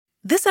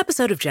This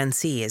episode of Gen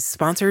C is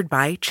sponsored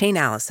by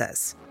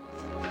Chainalysis.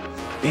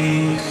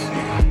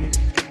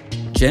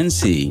 Gen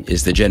C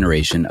is the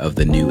generation of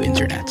the new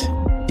internet.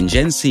 In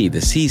Gen C,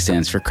 the C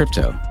stands for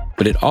crypto,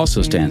 but it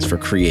also stands for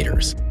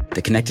creators,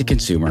 the connected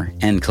consumer,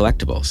 and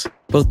collectibles,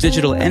 both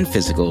digital and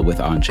physical with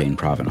on-chain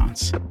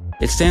provenance.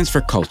 It stands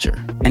for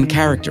culture and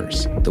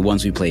characters, the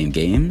ones we play in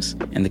games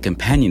and the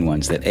companion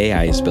ones that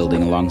AI is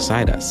building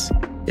alongside us.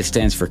 It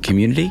stands for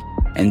community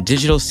and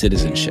digital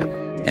citizenship,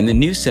 and the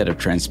new set of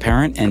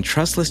transparent and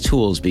trustless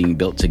tools being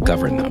built to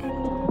govern them.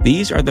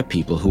 These are the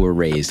people who were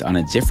raised on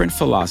a different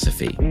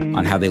philosophy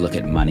on how they look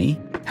at money,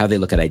 how they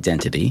look at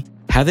identity,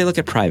 how they look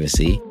at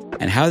privacy,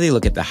 and how they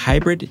look at the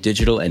hybrid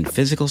digital and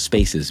physical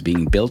spaces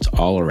being built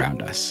all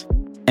around us.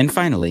 And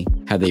finally,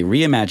 how they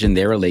reimagine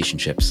their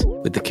relationships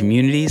with the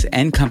communities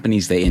and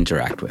companies they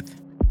interact with.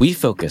 We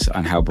focus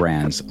on how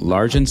brands,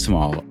 large and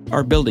small,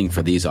 are building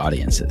for these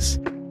audiences.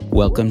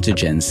 Welcome to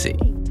Gen C.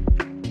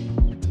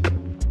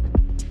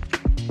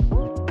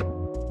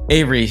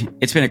 Avery,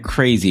 it's been a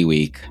crazy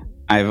week.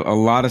 I have a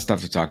lot of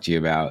stuff to talk to you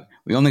about.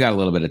 We only got a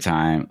little bit of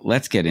time.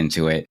 Let's get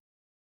into it.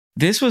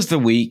 This was the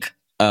week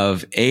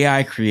of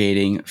AI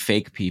creating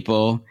fake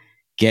people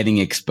getting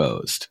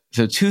exposed.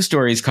 So 2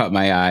 stories caught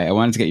my eye. I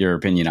wanted to get your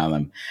opinion on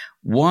them.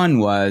 One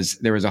was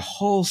there was a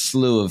whole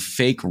slew of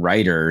fake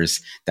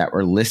writers that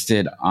were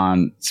listed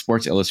on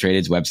Sports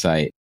Illustrated's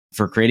website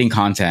for creating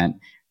content.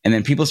 And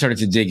then people started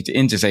to dig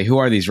in to say, who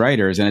are these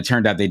writers? And it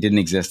turned out they didn't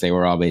exist. They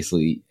were all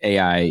basically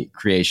AI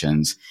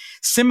creations.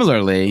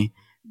 Similarly,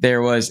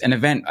 there was an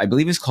event, I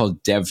believe it's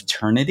called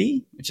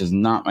DevTernity, which is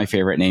not my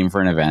favorite name for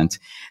an event,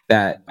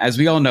 that, as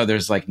we all know,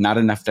 there's like not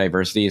enough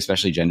diversity,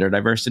 especially gender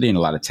diversity in a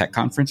lot of tech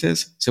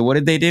conferences. So what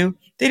did they do?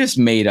 They just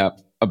made up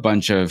a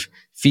bunch of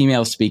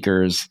female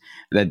speakers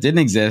that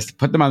didn't exist,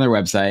 put them on their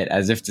website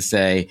as if to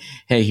say,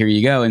 hey, here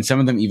you go. And some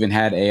of them even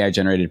had AI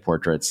generated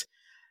portraits.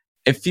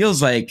 It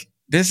feels like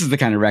this is the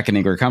kind of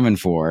reckoning we're coming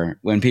for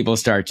when people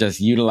start just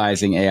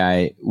utilizing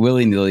AI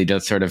willy-nilly to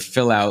sort of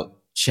fill out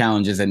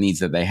challenges and needs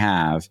that they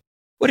have.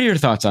 What are your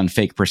thoughts on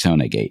fake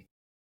persona gate?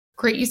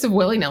 Great use of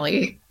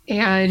willy-nilly.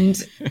 And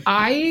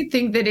I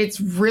think that it's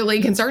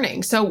really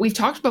concerning. So we've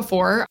talked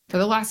before for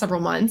the last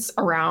several months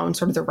around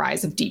sort of the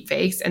rise of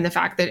deepfakes and the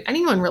fact that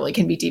anyone really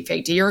can be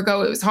deepfaked. A year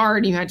ago, it was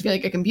hard. You had to be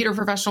like a computer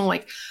professional.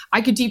 Like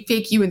I could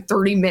deepfake you in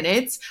 30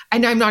 minutes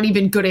and I'm not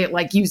even good at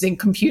like using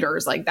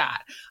computers like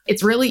that.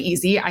 It's really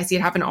easy. I see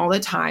it happen all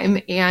the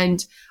time.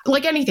 And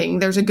like anything,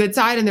 there's a good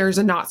side and there's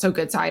a not so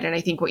good side. And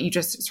I think what you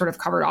just sort of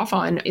covered off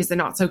on is the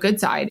not so good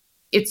side.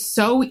 It's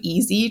so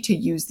easy to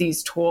use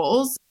these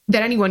tools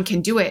that anyone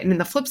can do it. And then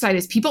the flip side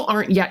is people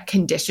aren't yet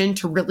conditioned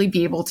to really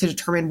be able to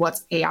determine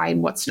what's AI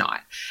and what's not.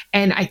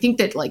 And I think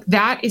that like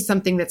that is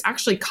something that's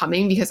actually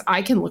coming because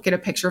I can look at a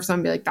picture of someone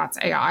and be like, that's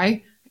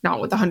AI,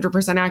 not with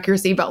 100%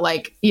 accuracy, but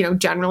like,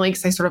 generally,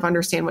 because I sort of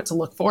understand what to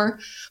look for.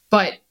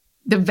 But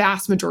the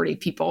vast majority of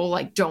people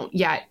like don't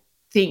yet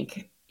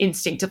think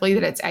instinctively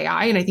that it's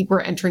AI. And I think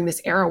we're entering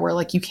this era where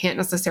like you can't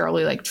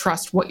necessarily like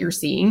trust what you're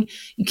seeing.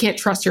 You can't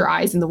trust your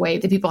eyes in the way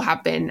that people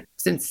have been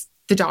since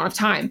the dawn of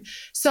time.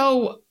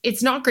 So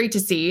it's not great to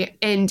see.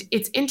 And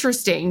it's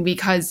interesting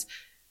because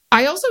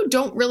I also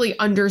don't really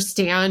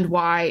understand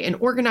why an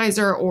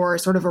organizer or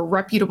sort of a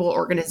reputable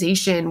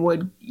organization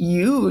would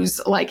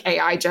use like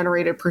AI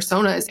generated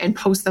personas and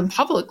post them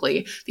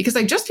publicly, because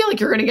I just feel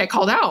like you're going to get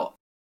called out.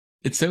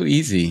 It's so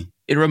easy.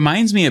 It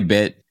reminds me a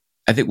bit,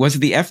 I think, was it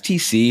the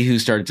FTC who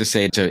started to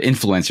say to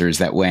influencers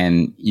that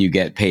when you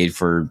get paid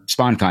for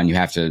SpawnCon, you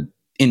have to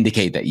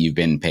indicate that you've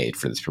been paid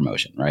for this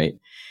promotion, right?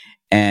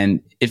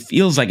 And it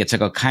feels like it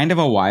took a kind of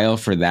a while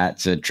for that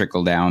to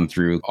trickle down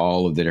through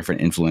all of the different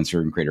influencer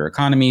and creator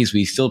economies.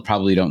 We still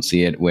probably don't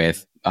see it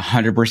with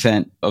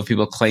 100% of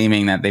people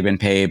claiming that they've been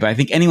paid. But I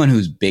think anyone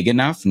who's big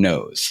enough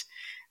knows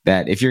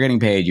that if you're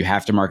getting paid, you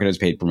have to mark it as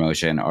paid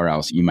promotion or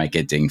else you might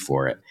get dinged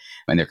for it.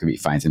 And there could be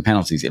fines and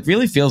penalties. It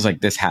really feels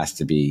like this has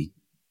to be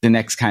the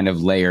next kind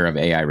of layer of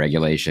AI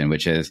regulation,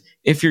 which is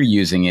if you're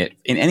using it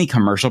in any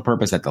commercial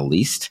purpose at the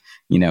least,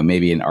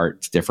 maybe in art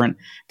it's different,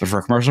 but for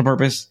a commercial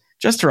purpose,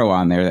 just throw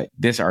on there that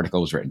this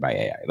article was written by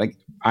AI. Like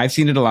I've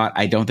seen it a lot.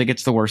 I don't think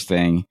it's the worst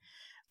thing,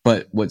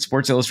 but what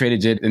Sports Illustrated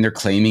did, and they're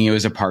claiming it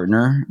was a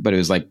partner, but it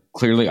was like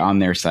clearly on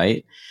their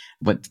site.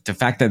 But the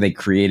fact that they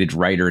created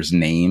writers'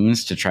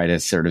 names to try to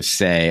sort of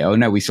say, oh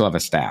no, we still have a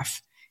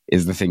staff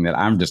is the thing that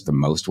I'm just the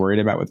most worried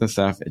about with this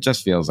stuff. It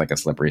just feels like a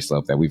slippery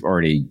slope that we've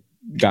already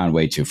gone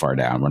way too far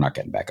down. We're not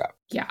getting back up.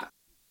 Yeah.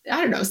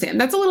 I don't know, Sam.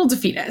 That's a little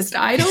defeatist.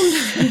 I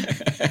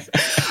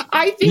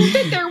think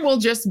that there will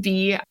just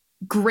be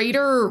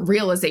greater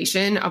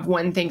realization of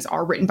when things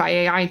are written by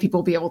AI and people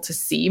will be able to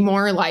see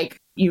more, like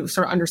you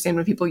sort of understand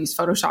when people use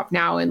Photoshop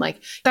now. And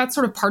like, that's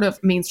sort of part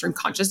of mainstream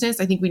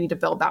consciousness. I think we need to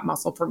build that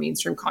muscle for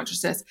mainstream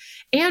consciousness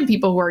and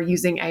people who are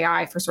using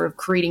AI for sort of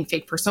creating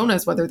fake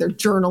personas, whether they're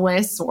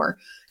journalists or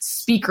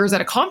speakers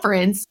at a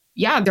conference.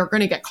 Yeah, they're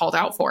going to get called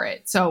out for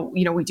it. So,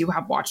 we do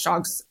have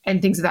watchdogs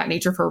and things of that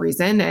nature for a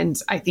reason. And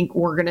I think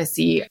we're going to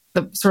see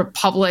the sort of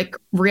public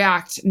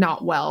react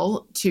not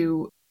well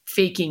to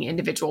faking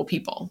individual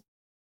people.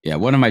 Yeah,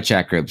 one of my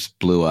chat groups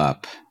blew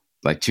up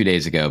like 2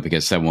 days ago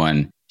because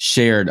someone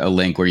shared a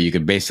link where you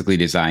could basically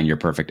design your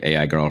perfect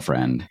AI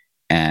girlfriend.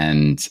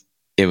 And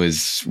it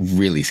was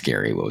really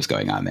scary what was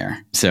going on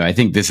there. So I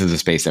think this is a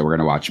space that we're going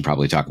to watch and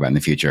probably talk about in the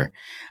future.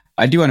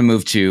 I do want to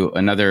move to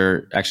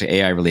another actually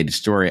AI related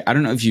story. I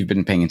don't know if you've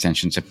been paying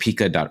attention to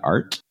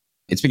Pika.art.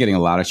 It's been getting a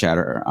lot of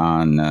chatter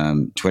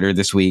on Twitter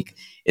this week.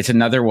 It's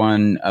another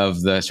one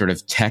of the sort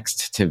of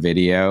text to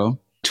video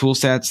tool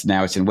sets.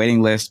 Now it's in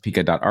waiting list,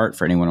 Pika.art,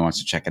 for anyone who wants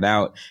to check it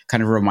out.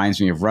 Kind of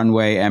reminds me of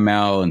Runway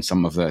ML and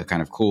some of the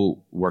kind of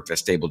cool work that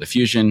Stable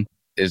Diffusion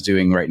is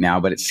doing right now.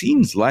 But it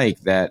seems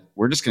like that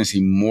we're just going to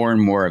see more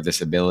and more of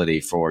this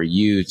ability for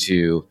you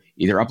to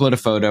either upload a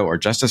photo or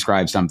just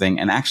describe something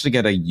and actually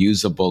get a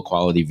usable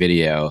quality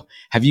video.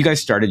 Have you guys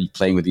started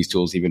playing with these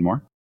tools even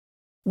more?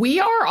 We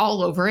are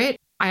all over it.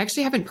 I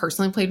actually haven't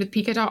personally played with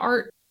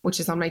Pika.art, which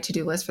is on my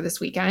to-do list for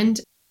this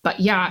weekend. But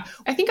yeah,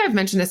 I think I've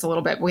mentioned this a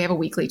little bit. We have a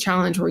weekly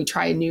challenge where we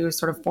try a new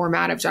sort of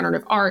format of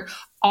generative art,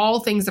 all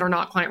things that are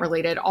not client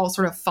related, all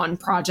sort of fun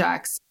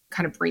projects,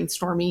 kind of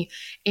brainstormy.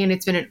 And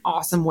it's been an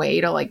awesome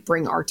way to like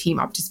bring our team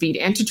up to speed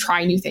and to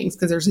try new things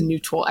because there's a new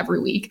tool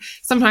every week.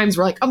 Sometimes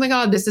we're like, oh my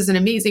God, this is an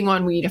amazing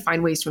one. We need to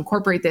find ways to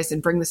incorporate this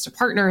and bring this to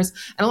partners.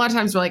 And a lot of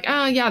times we're like,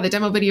 oh yeah, the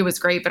demo video was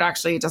great, but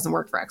actually it doesn't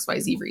work for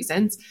XYZ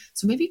reasons.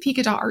 So maybe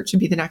Pika.art should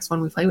be the next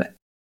one we play with.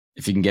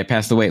 If you can get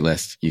past the wait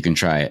list, you can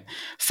try it.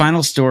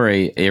 Final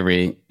story,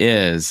 Avery,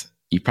 is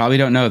you probably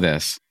don't know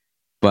this,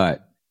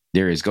 but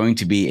there is going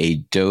to be a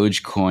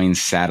Dogecoin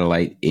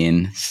satellite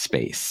in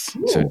space.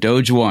 Ooh. So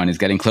Doge 1 is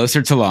getting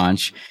closer to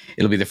launch.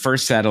 It'll be the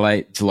first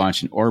satellite to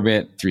launch in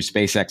orbit through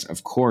SpaceX,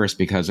 of course,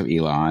 because of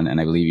Elon. And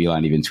I believe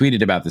Elon even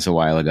tweeted about this a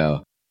while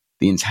ago.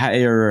 The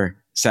entire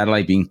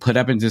satellite being put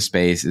up into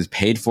space is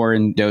paid for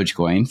in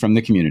Dogecoin from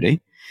the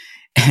community.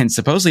 And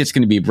supposedly it's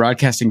going to be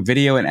broadcasting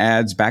video and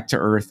ads back to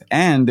Earth.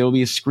 And there will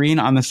be a screen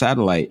on the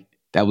satellite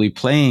that will be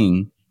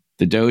playing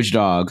the Doge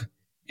dog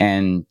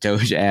and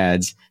Doge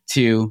ads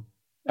to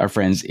our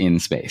friends in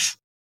space.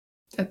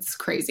 That's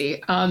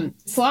crazy.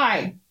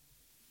 Sly,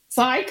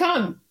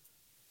 come.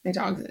 My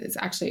dog is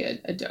actually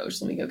a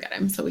Doge. Let me go get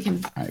him so we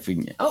can. All right, if we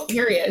can get. Oh,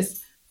 here he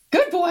is.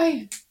 Good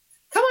boy.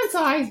 Come on,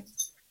 Sly.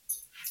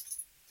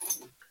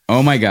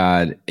 Oh my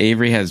God.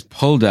 Avery has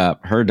pulled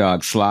up her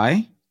dog,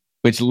 Sly,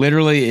 which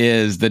literally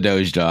is the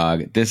Doge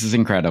dog. This is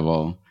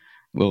incredible.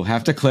 We'll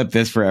have to clip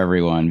this for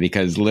everyone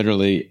because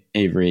literally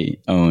Avery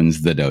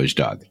owns the Doge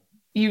dog.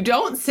 You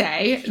don't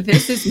say.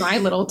 This is my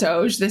little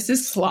Doge. This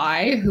is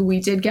Sly, who we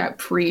did get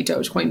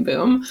pre-Dogecoin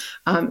boom.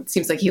 It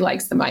seems like he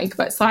likes the mic.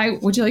 But Sly,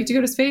 would you like to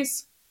go to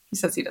space? He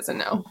says he doesn't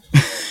know.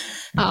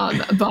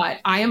 But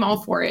I am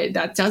all for it.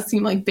 That does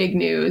seem like big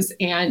news.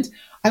 And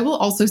I will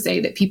also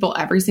say that people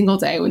every single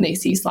day when they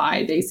see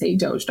Sly, they say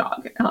Doge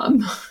dog.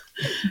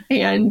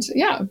 And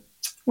yeah.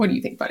 What do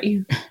you think,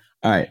 buddy?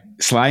 All right.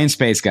 Sly in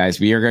space, guys.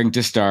 We are going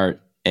to start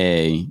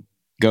a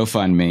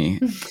GoFundMe.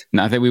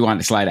 Not that we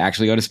want Sly to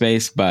actually go to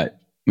space, but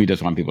we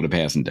just want people to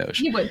pay us in Doge.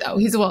 He would, though.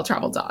 He's a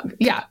well-traveled dog.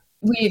 Yeah.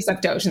 We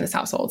accept Doge in this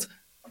household.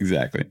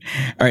 Exactly.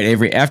 All right,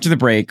 Avery, after the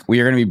break, we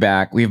are going to be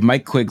back. We have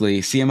Mike Quigley,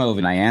 CMO of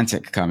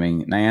Niantic,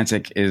 coming.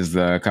 Niantic is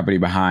the company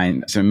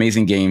behind some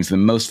amazing games, the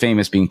most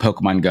famous being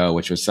Pokemon Go,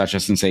 which was such a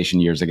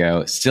sensation years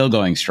ago, still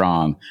going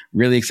strong.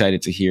 Really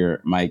excited to hear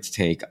Mike's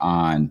take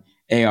on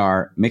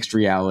AR, mixed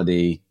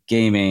reality,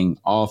 gaming,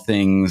 all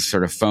things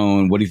sort of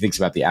phone. What he thinks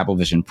about the Apple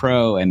Vision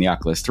Pro and the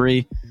Oculus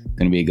 3.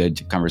 Going to be a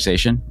good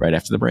conversation right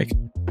after the break.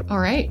 All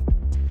right.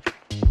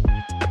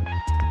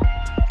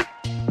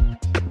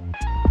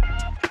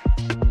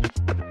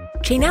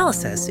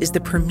 Chainalysis is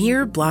the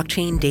premier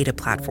blockchain data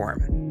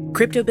platform.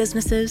 Crypto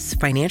businesses,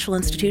 financial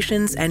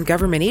institutions, and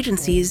government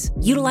agencies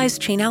utilize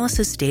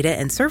Chainalysis data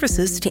and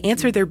services to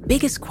answer their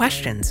biggest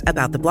questions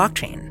about the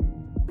blockchain.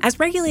 As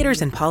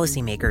regulators and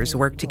policymakers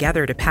work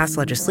together to pass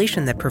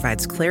legislation that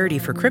provides clarity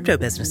for crypto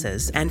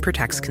businesses and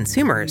protects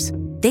consumers,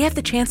 they have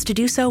the chance to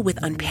do so with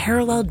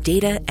unparalleled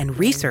data and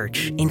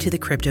research into the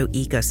crypto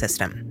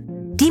ecosystem.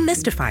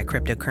 Demystify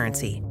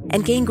cryptocurrency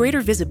and gain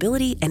greater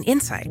visibility and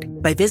insight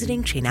by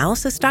visiting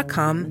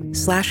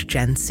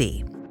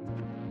chainalysis.com/GenC.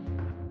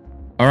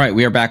 All right,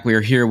 we are back. We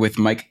are here with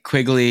Mike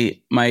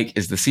Quigley. Mike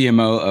is the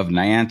CMO of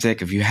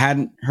Niantic. If you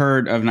hadn't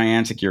heard of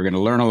Niantic, you're going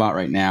to learn a lot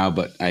right now,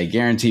 but I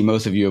guarantee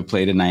most of you have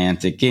played a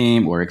Niantic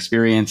game or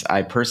experience.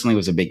 I personally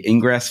was a big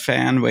Ingress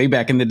fan way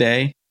back in the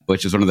day,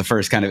 which was one of the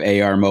first kind of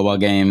AR mobile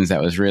games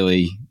that was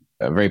really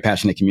a very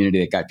passionate community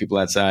that got people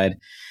outside.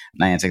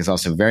 Niantic is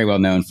also very well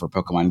known for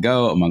Pokemon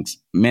Go, amongst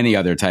many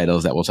other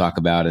titles that we'll talk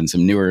about and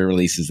some newer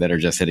releases that are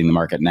just hitting the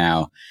market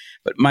now.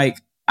 But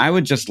Mike, I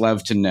would just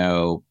love to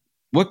know,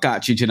 what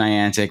got you to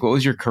Niantic? What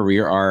was your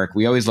career arc?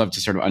 We always love to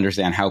sort of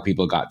understand how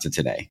people got to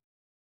today.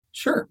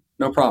 Sure.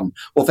 No problem.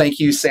 Well, thank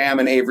you, Sam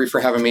and Avery,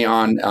 for having me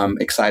on. I'm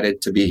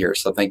excited to be here.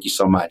 So thank you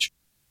so much.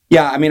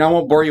 Yeah, I mean, I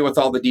won't bore you with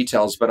all the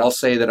details, but I'll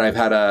say that I've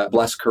had a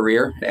blessed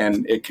career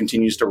and it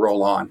continues to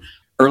roll on.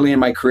 Early in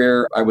my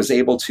career, I was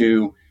able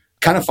to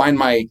kind of find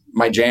my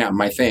jam,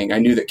 my thing. I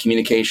knew that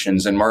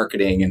communications and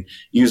marketing and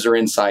user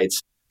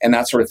insights and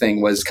that sort of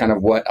thing was kind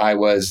of what I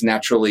was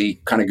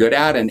naturally kind of good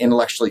at and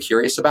intellectually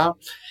curious about.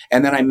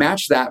 And then I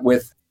matched that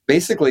with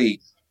basically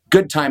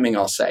good timing,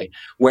 I'll say,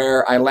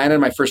 where I landed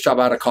my first job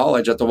out of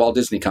college at the Walt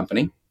Disney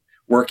Company,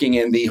 working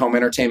in the home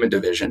entertainment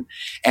division.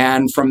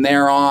 And from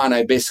there on,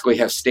 I basically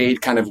have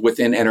stayed kind of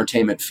within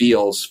entertainment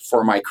fields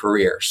for my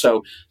career.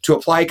 So to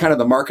apply kind of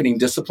the marketing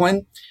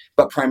discipline,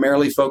 but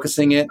primarily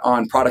focusing it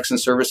on products and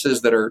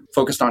services that are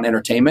focused on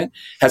entertainment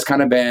has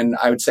kind of been,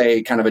 I would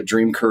say, kind of a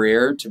dream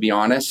career, to be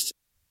honest.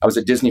 I was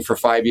at Disney for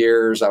 5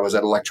 years. I was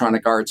at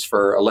Electronic Arts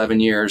for 11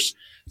 years.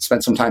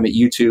 Spent some time at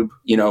YouTube,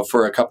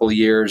 for a couple of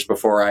years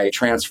before I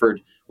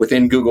transferred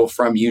within Google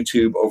from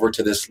YouTube over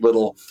to this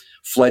little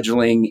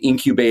fledgling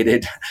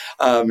incubated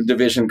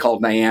division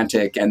called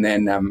Niantic, and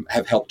then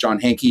have helped John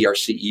Hanke, our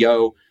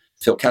CEO,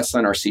 Phil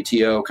Kesslin, our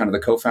CTO, kind of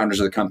the co-founders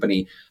of the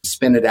company,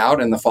 spin it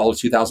out in the fall of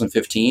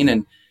 2015.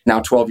 And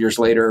now 12 years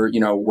later,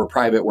 we're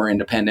private, we're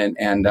independent,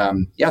 and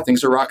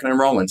things are rocking and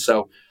rolling.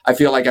 So I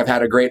feel like I've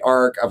had a great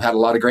arc. I've had a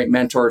lot of great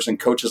mentors and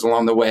coaches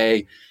along the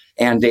way.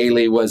 Ann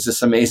Daly was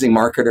this amazing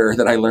marketer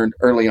that I learned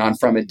early on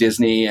from at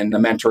Disney, and the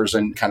mentors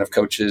and kind of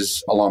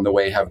coaches along the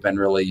way have been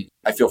really,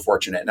 I feel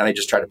fortunate. And I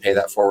just try to pay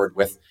that forward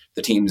with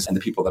the teams and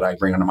the people that I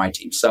bring onto my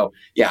team. So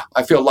yeah,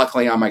 I feel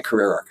luckily on my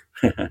career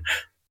arc.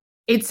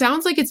 It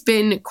sounds like it's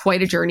been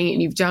quite a journey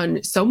and you've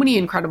done so many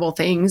incredible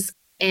things.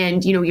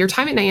 And, your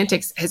time at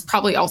Niantic has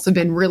probably also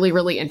been really,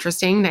 really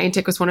interesting.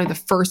 Niantic was one of the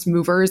first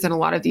movers in a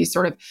lot of these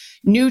sort of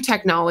new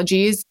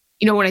technologies.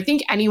 When I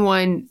think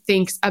anyone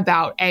thinks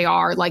about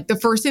AR, like the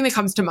first thing that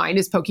comes to mind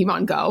is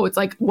Pokemon Go. It's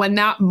like when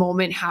that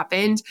moment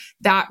happened,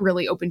 that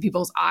really opened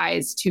people's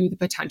eyes to the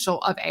potential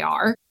of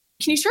AR.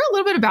 Can you share a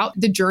little bit about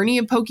the journey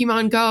of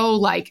Pokemon Go,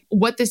 like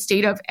what the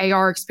state of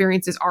AR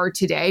experiences are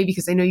today?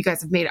 Because I know you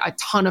guys have made a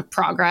ton of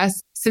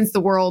progress since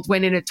the world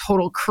went in a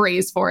total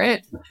craze for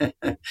it.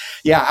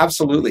 Yeah,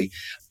 absolutely.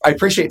 I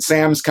appreciate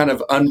Sam's kind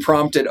of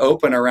unprompted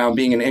open around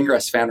being an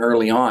Ingress fan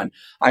early on.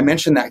 I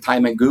mentioned that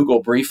time at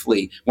Google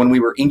briefly when we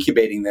were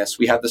incubating this.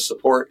 We had the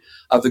support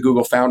of the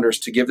Google founders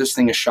to give this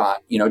thing a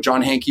shot.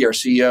 John Hanke, our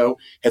CEO,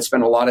 had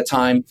spent a lot of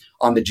time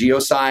on the geo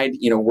side,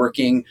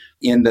 working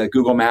in the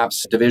Google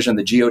Maps division,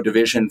 the geo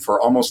division,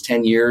 for almost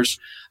 10 years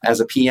as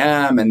a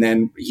PM. And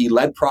then he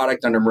led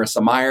product under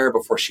Marissa Mayer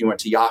before she went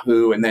to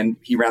Yahoo. And then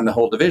he ran the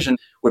whole division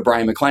with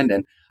Brian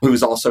McClendon,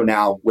 who's also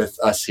now with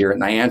us here at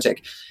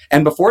Niantic.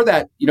 And before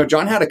that,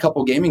 John had a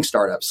couple gaming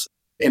startups.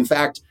 In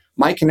fact,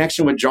 my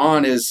connection with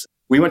John is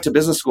we went to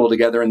business school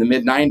together in the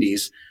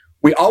mid-90s.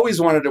 We always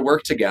wanted to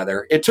work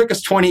together. It took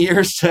us 20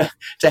 years to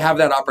have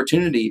that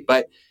opportunity.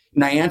 But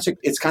Niantic,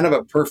 it's kind of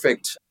a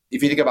perfect,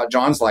 if you think about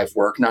John's life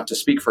work, not to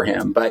speak for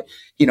him, but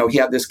he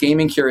had this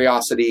gaming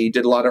curiosity,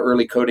 did a lot of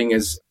early coding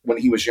when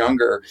he was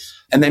younger,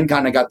 and then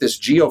kind of got this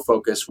geo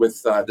focus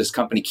with this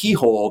company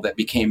Keyhole that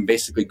became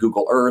basically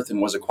Google Earth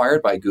and was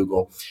acquired by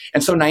Google.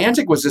 And so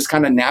Niantic was this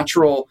kind of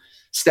natural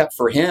step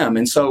for him.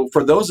 And so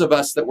for those of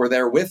us that were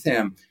there with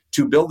him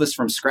to build this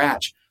from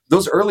scratch,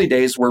 those early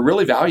days were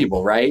really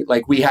valuable, right?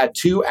 Like we had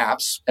 2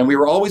 apps and we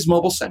were always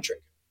mobile centric.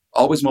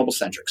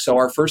 So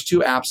our first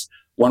 2 apps,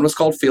 one was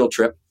called Field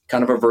Trip,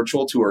 kind of a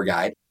virtual tour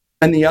guide.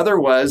 And the other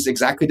was,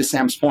 exactly to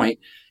Sam's point,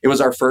 it was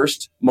our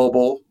first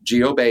mobile,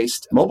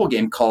 geo-based mobile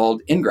game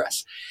called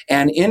Ingress.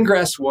 And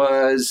Ingress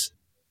was,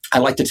 I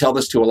like to tell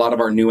this to a lot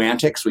of our new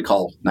antics. We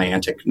call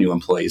Niantic new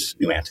employees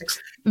new antics.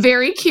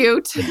 Very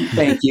cute.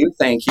 Thank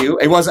you.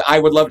 It wasn't, I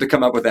would love to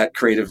come up with that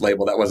creative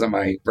label. That wasn't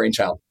my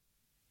brainchild.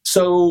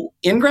 So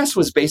Ingress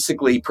was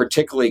basically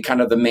particularly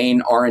kind of the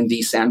main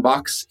R&D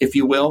sandbox, if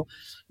you will.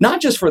 Not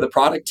just for the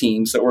product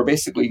teams that were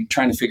basically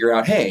trying to figure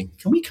out, hey,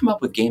 can we come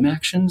up with game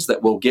actions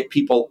that will get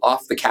people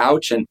off the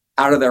couch and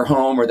out of their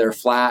home or their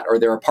flat or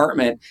their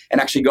apartment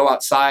and actually go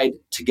outside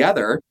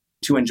together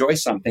to enjoy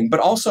something? But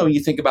also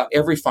you think about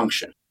every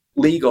function,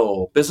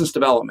 legal, business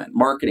development,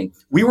 marketing.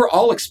 We were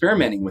all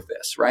experimenting with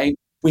this, right?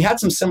 We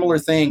had some similar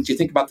things. You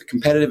think about the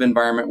competitive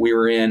environment we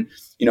were in,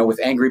 with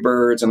Angry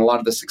Birds and a lot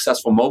of the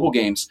successful mobile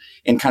games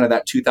in kind of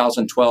that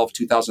 2012,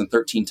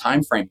 2013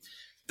 timeframe.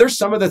 There's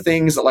some of the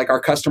things that like our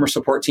customer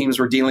support teams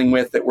were dealing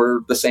with that were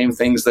the same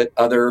things that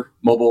other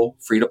mobile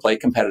free-to-play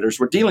competitors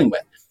were dealing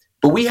with.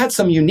 But we had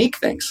some unique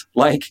things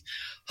like,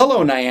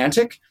 hello,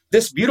 Niantic,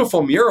 this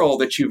beautiful mural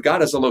that you've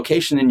got as a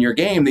location in your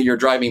game that you're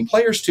driving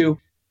players to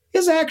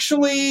is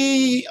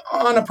actually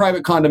on a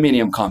private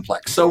condominium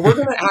complex. So we're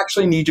going to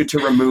actually need you to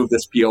remove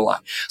this POI.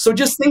 So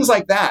just things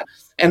like that.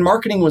 And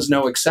marketing was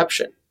no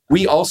exception.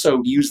 We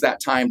also used that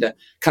time to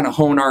kind of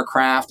hone our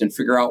craft and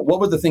figure out what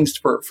were the things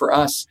for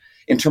us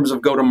in terms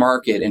of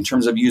go-to-market, in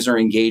terms of user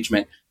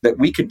engagement that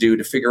we could do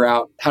to figure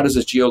out how does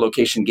this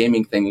geolocation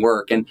gaming thing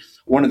work. And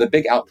one of the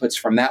big outputs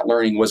from that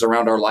learning was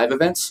around our live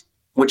events,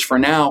 which for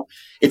now,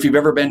 if you've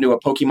ever been to a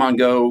Pokemon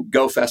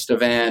Go Fest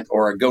event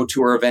or a Go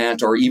Tour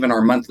event, or even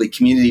our monthly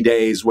community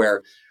days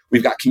where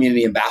we've got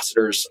community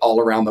ambassadors all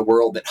around the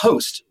world that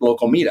host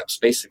local meetups,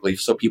 basically,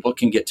 so people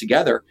can get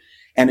together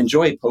and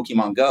enjoy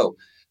Pokemon Go.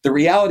 The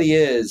reality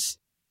is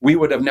we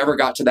would have never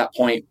got to that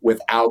point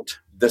without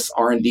this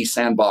R&D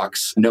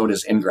sandbox known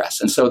as Ingress.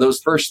 And so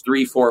those first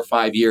 3, 4,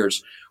 5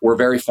 years were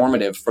very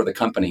formative for the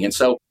company. And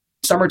so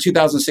summer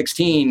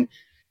 2016,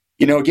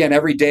 again,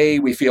 every day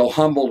we feel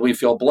humbled, we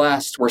feel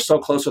blessed. We're so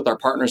close with our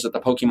partners at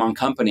the Pokemon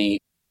Company.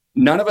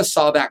 None of us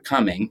saw that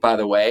coming, by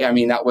the way. I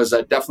mean, that was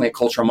definitely a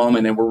cultural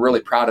moment, and we're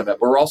really proud of it.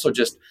 We're also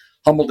just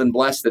humbled and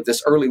blessed that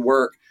this early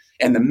work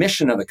and the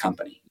mission of the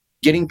company,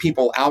 getting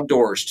people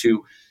outdoors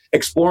to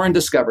explore and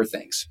discover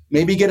things,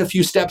 maybe get a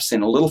few steps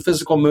in, a little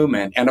physical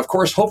movement, and of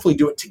course, hopefully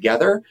do it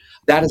together.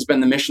 That has been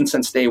the mission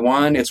since day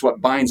one. It's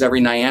what binds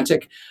every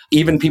Niantic.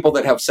 Even people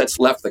that have since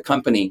left the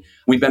company,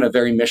 we've been a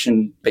very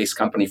mission-based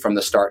company from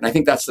the start. And I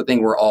think that's the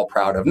thing we're all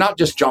proud of. Not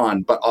just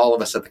John, but all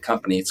of us at the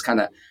company. It's kind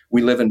of,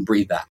 we live and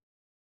breathe that.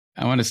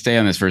 I want to stay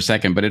on this for a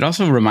second, but it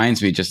also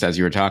reminds me, just as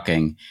you were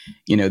talking,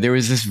 there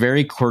was this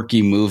very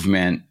quirky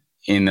movement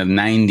in the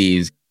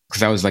 90s,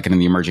 because I was like in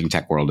the emerging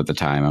tech world at the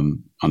time.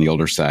 I'm on the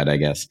older side, I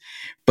guess.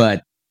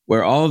 But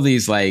where all of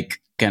these like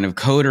kind of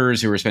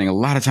coders who were spending a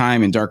lot of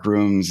time in dark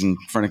rooms in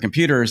front of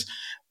computers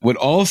would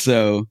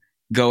also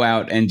go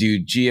out and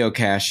do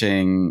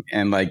geocaching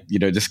and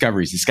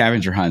discoveries, the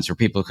scavenger hunts where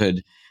people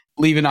could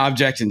leave an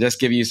object and just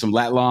give you some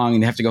lat long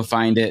and you have to go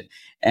find it.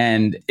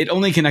 And it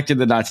only connected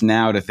the dots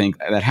now to think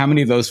that how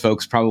many of those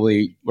folks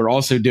probably were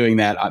also doing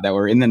that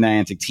were in the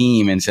Niantic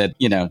team and said,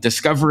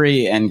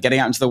 discovery and getting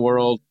out into the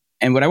world.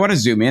 And what I want to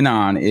zoom in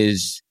on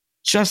is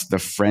just the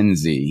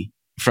frenzy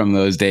from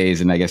those days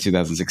in, I guess,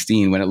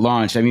 2016 when it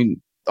launched. I mean,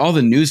 all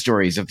the news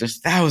stories of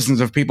just thousands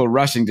of people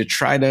rushing to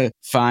try to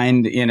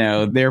find,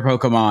 their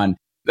Pokemon.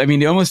 I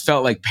mean, it almost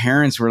felt like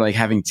parents were like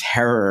having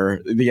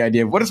terror, the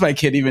idea of what is my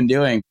kid even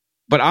doing?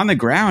 But on the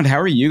ground, how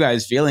are you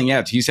guys feeling?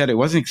 Yeah, you said it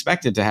wasn't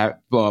expected to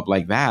blow up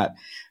like that.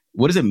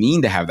 What does it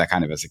mean to have that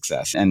kind of a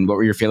success? And what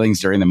were your feelings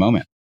during the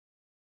moment?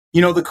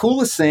 The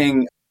coolest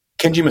thing,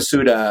 Kenji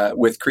Masuda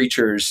with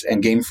Creatures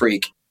and Game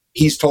Freak,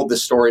 he's told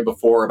this story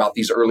before about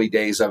these early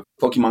days of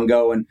Pokemon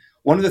Go. And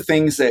one of the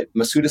things that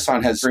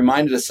Masuda-san has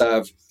reminded us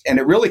of, and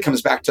it really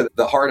comes back to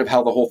the heart of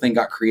how the whole thing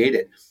got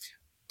created.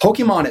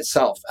 Pokemon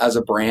itself as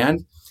a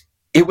brand,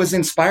 it was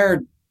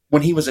inspired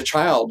when he was a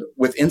child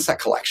with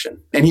insect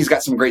collection. And he's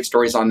got some great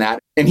stories on that.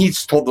 And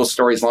he's told those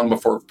stories long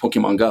before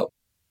Pokemon Go.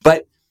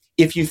 But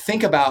if you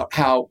think about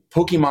how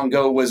Pokemon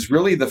Go was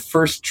really the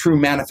first true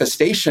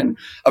manifestation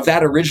of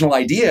that original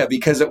idea,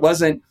 because it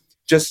wasn't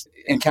just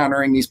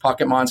encountering these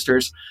pocket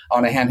monsters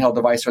on a handheld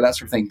device or that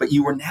sort of thing, but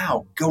you were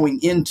now going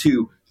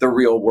into the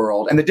real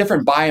world and the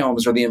different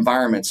biomes or the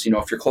environments.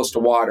 If you're close to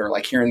water,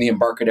 like here in the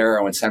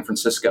Embarcadero in San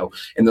Francisco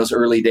in those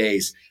early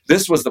days,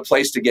 this was the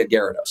place to get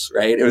Gyarados,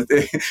 right?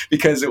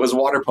 Because it was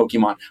water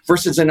Pokemon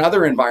versus in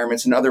other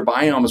environments and other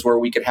biomes where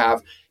we could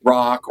have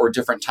rock or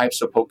different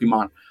types of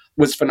Pokemon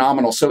was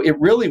phenomenal. So it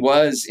really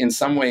was in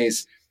some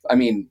ways, I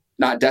mean,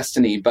 not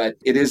destiny, but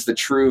it is the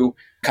true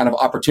kind of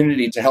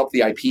opportunity to help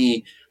the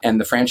IP and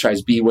the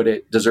franchise be what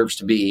it deserves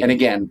to be. And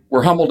again,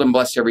 we're humbled and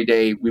blessed every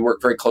day. We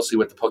work very closely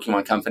with the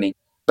Pokemon Company.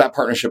 That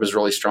partnership is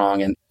really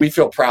strong. And we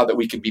feel proud that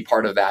we could be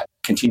part of that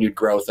continued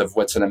growth of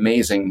what's an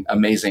amazing,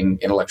 amazing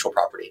intellectual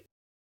property.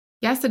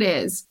 Yes, it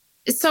is.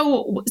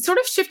 So sort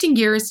of shifting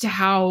gears to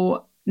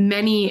how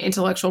many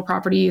intellectual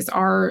properties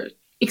are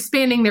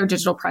expanding their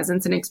digital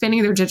presence and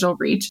expanding their digital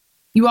reach.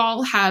 You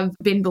all have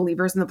been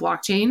believers in the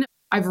blockchain.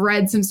 I've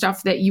read some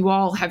stuff that you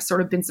all have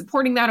sort of been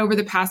supporting that over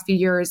the past few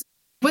years.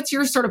 What's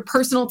your sort of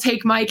personal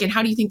take, Mike? And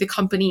how do you think the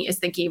company is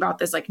thinking about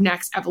this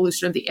next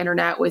evolution of the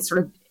internet with sort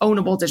of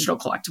ownable digital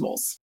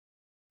collectibles?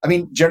 I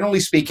mean, generally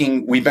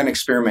speaking, we've been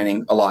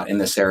experimenting a lot in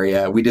this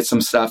area. We did some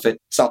stuff at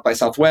South by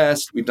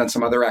Southwest. We've done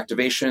some other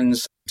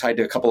activations tied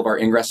to a couple of our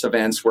Ingress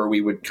events where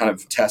we would kind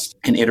of test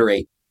and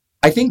iterate.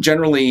 I think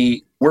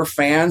generally we're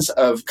fans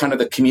of kind of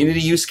the community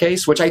use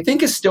case, which I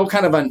think is still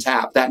kind of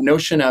untapped. That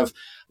notion of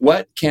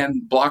what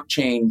can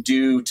blockchain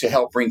do to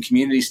help bring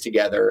communities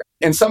together?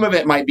 And some of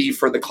it might be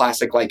for the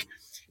classic,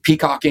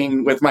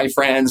 peacocking with my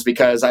friends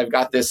because I've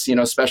got this,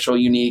 special,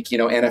 unique,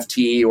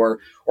 NFT or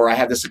I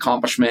have this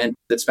accomplishment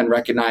that's been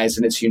recognized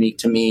and it's unique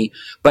to me.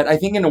 But I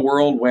think in a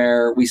world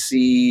where we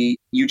see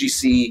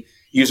UGC,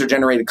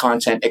 user-generated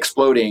content,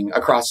 exploding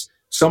across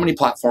so many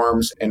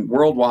platforms and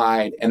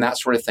worldwide and that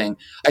sort of thing,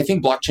 I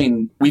think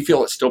blockchain, we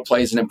feel it still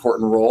plays an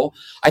important role.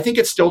 I think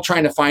it's still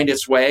trying to find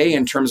its way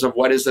in terms of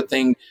what is the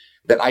thing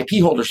that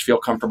IP holders feel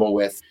comfortable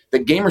with,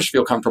 that gamers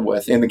feel comfortable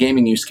with in the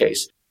gaming use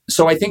case.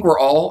 So I think we're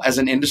all, as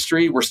an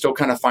industry, we're still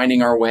kind of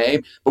finding our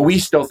way, but we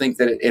still think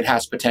that it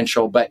has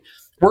potential. But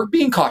we're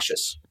being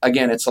cautious.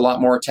 Again, it's a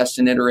lot more test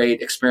and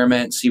iterate,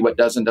 experiment, see what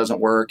does and doesn't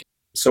work.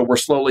 So we're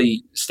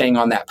slowly staying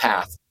on that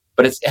path.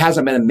 But it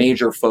hasn't been a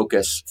major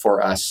focus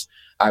for us,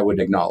 I would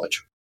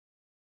acknowledge.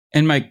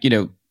 And Mike,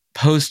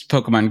 post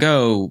Pokemon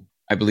Go,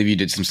 I believe you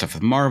did some stuff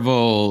with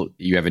Marvel.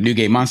 You have a new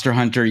game, Monster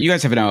Hunter. You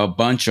guys have now a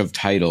bunch of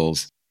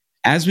titles.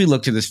 As we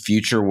look to this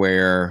future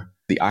where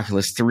the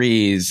Oculus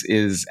 3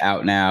 is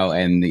out now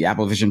and the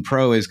Apple Vision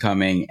Pro is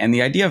coming, and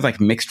the idea of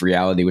mixed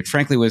reality, which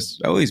frankly was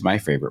always my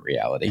favorite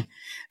reality,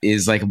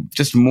 is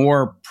just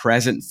more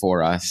present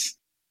for us.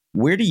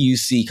 Where do you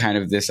see kind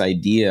of this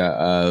idea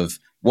of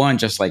one,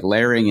 just like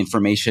layering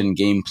information,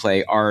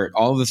 gameplay, art,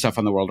 all of the stuff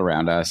on the world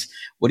around us.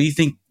 What do you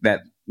think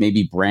that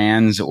maybe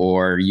brands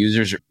or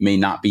users may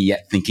not be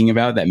yet thinking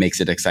about that makes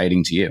it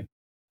exciting to you?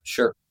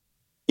 Sure.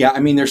 Yeah, I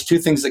mean, there's two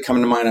things that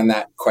come to mind on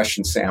that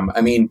question, Sam.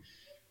 I mean,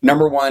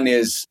 number one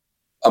is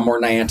a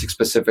more Niantic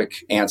specific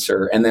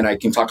answer, and then I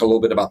can talk a little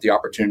bit about the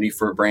opportunity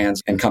for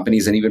brands and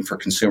companies and even for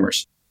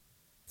consumers.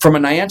 From a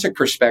Niantic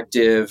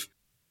perspective,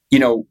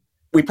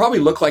 we probably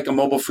look like a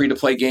mobile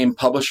free-to-play game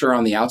publisher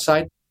on the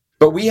outside,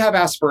 but we have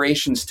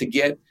aspirations to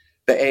get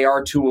the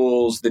AR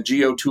tools, the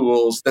Geo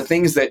tools, the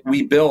things that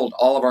we build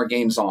all of our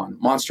games on.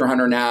 Monster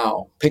Hunter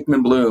Now,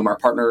 Pikmin Bloom, our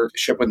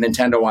partnership with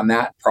Nintendo on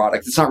that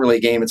product. It's not really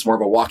a game, it's more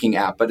of a walking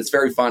app, but it's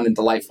very fun and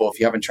delightful. If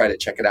you haven't tried it,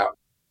 check it out.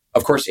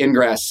 Of course,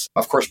 Ingress,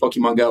 of course,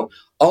 Pokemon Go.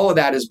 All of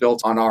that is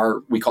built on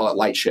we call it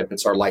Lightship.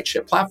 It's our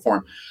Lightship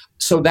platform.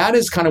 So that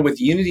is kind of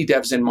with Unity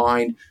devs in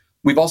mind.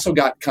 We've also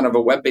got kind of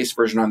a web-based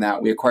version on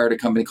that. We acquired a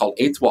company called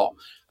Eighth Wall,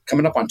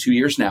 coming up on 2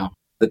 years now,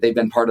 that they've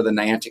been part of the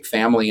Niantic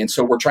family. And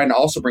so we're trying to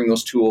also bring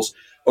those tools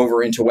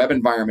over into web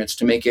environments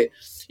to make it,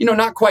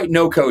 not quite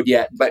no code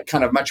yet, but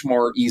kind of much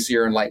more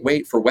easier and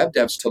lightweight for web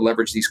devs to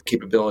leverage these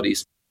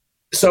capabilities.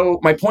 So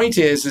my point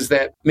is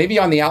that maybe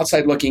on the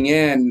outside looking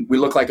in, we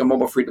look like a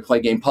mobile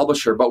free-to-play game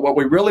publisher, but what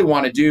we really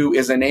want to do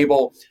is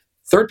enable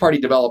third-party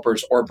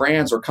developers or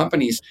brands or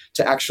companies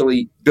to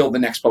actually build the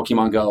next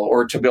Pokemon Go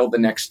or to build the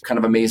next kind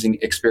of amazing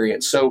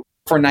experience. So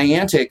for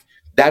Niantic,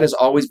 that has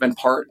always been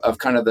part of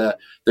kind of the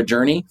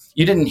journey.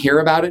 You didn't hear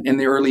about it in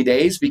the early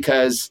days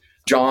because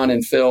John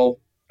and Phil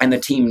and the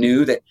team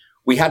knew that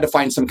we had to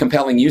find some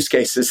compelling use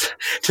cases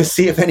to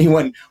see if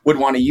anyone would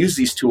want to use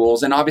these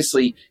tools. And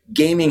obviously,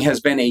 gaming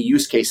has been a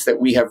use case that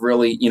we have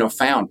really,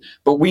 found.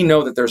 But we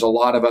know that there's a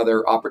lot of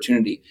other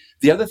opportunity.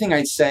 The other thing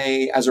I'd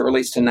say as it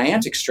relates to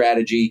Niantic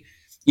strategy,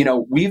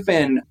 we've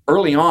been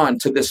early on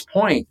to this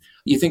point.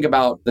 You think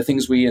about the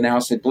things we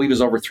announced, I believe it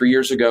was over 3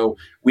 years ago,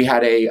 we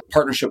had a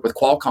partnership with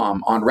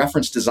Qualcomm on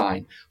reference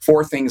design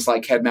for things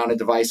like head-mounted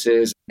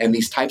devices and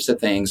these types of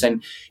things.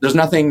 And there's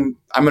nothing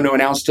I'm going to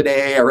announce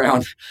today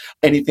around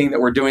anything that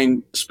we're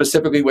doing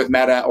specifically with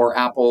Meta or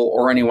Apple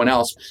or anyone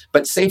else.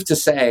 But safe to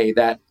say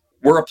that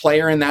we're a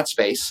player in that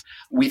space.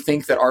 We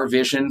think that our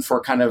vision for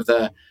kind of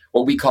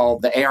what we call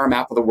the AR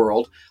map of the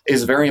world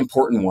is a very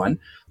important one.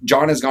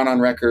 John has gone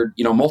on record,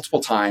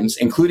 multiple times,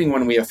 including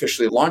when we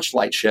officially launched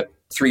Lightship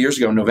 3 years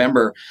ago in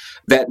November,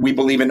 that we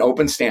believe in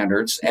open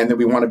standards and that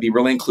we want to be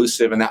really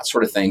inclusive and that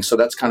sort of thing. So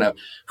that's kind of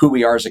who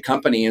we are as a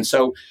company. And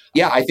so,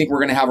 yeah, I think we're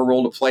going to have a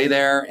role to play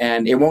there.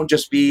 And it won't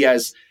just be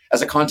as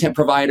a content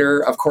provider.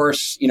 Of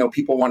course,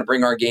 people want to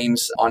bring our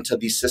games onto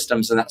these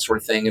systems and that sort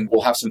of thing. And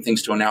we'll have some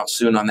things to announce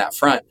soon on that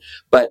front.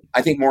 But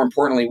I think more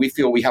importantly, we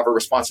feel we have a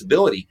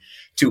responsibility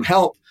to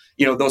help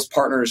those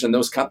partners and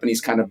those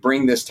companies kind of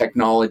bring this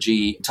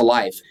technology to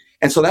life.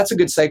 And so that's a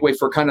good segue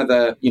for kind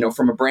of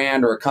from a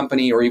brand or a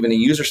company or even a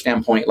user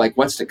standpoint, like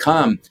what's to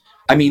come.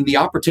 I mean, the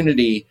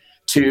opportunity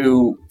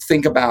to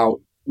think about,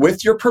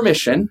 with your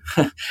permission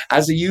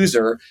as a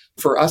user,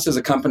 for us as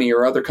a company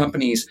or other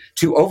companies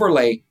to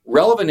overlay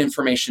relevant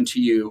information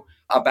to you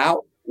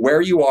about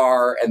where you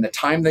are and the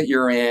time that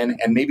you're in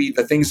and maybe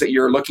the things that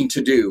you're looking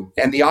to do.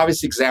 And the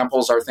obvious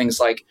examples are things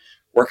like,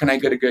 where can I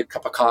get a good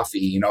cup of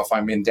coffee, if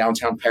I'm in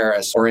downtown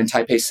Paris or in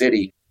Taipei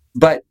City?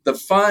 But the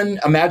fun,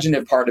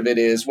 imaginative part of it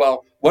is,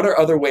 well, what are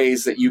other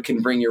ways that you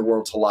can bring your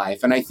world to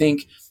life? And I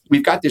think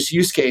we've got this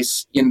use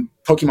case in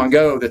Pokemon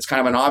Go that's kind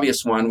of an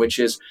obvious one, which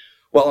is,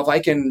 well, if I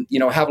can,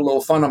 have a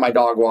little fun on my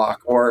dog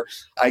walk, or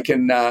I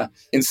can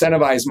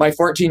incentivize my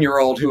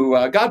 14-year-old who,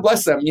 God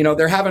bless them,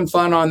 they're having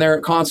fun on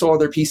their console or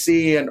their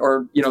PC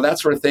or that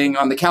sort of thing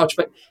on the couch.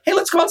 But hey,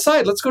 let's go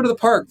outside. Let's go to the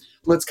park.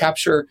 Let's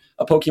capture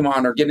a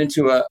Pokemon or get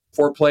into a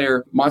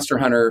 4-player Monster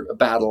Hunter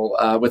battle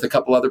with a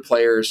couple other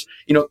players.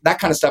 That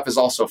kind of stuff is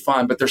also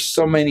fun. But there's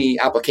so many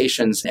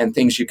applications and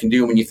things you can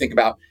do when you think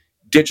about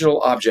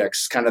digital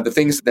objects, kind of the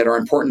things that are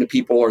important to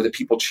people or that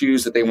people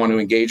choose that they want to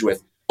engage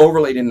with,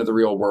 overlaid into the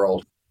real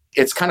world.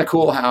 It's kind of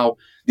cool how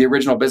the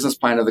original business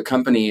plan of the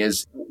company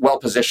is well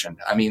positioned.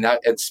 I mean,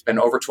 it's been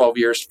over 12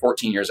 years,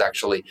 14 years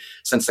actually,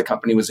 since the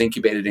company was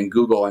incubated in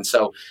Google. And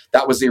so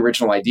that was the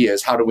original idea,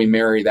 is how do we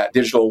marry that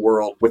digital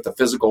world with the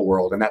physical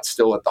world? And that's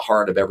still at the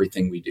heart of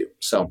everything we do.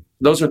 So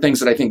those are things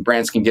that I think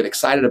brands can get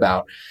excited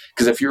about,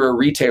 because if you're a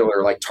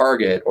retailer like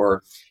Target,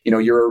 or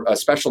you're a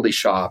specialty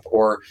shop,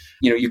 or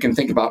you can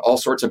think about all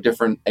sorts of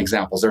different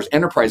examples. There's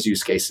enterprise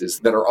use cases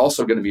that are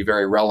also going to be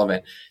very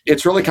relevant.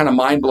 It's really kind of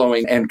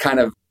mind-blowing and kind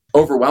of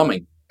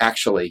overwhelming,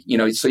 actually.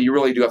 So you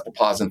really do have to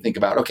pause and think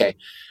about, okay,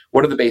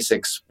 what are the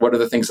basics? What are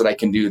the things that I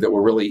can do that will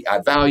really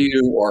add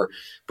value or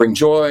bring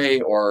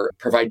joy or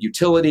provide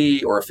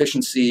utility or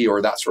efficiency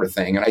or that sort of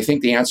thing? And I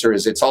think the answer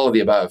is it's all of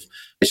the above.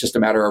 It's just a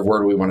matter of where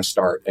do we want to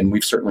start? And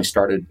we've certainly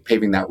started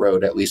paving that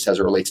road, at least as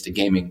it relates to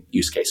gaming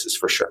use cases,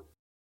 for sure.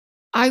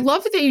 I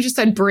love that you just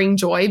said bring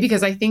joy,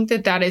 because I think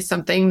that is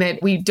something that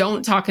we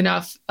don't talk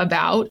enough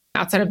about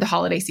outside of the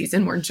holiday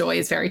season, where joy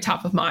is very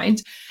top of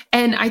mind.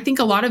 And I think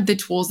a lot of the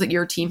tools that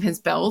your team has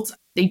built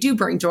they do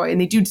bring joy and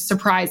they do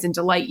surprise and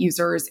delight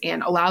users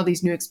and allow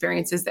these new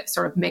experiences that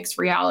sort of mix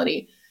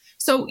reality.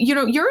 So,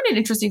 you're in an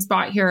interesting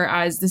spot here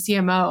as the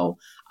CMO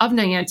of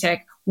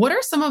Niantic. What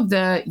are some of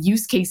the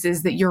use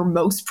cases that you're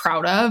most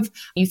proud of?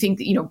 You think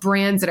that,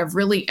 brands that have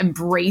really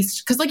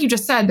embraced, because like you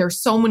just said, there's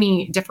so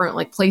many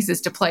different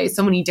places to play,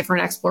 so many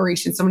different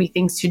explorations, so many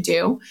things to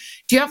do.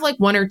 Do you have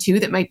one or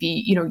two that might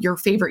be, your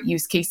favorite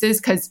use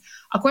cases? Because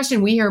a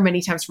question we hear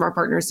many times from our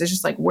partners is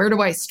just where do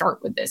I start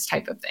with this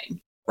type of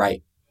thing?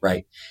 Right.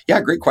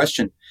 Yeah, great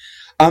question.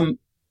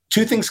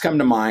 Two things come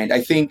to mind. I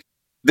think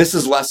this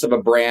is less of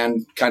a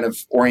brand kind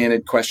of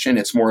oriented question.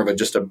 It's more of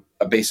just a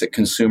basic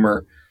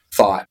consumer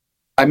thought.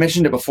 I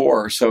mentioned it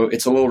before, so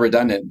it's a little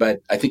redundant,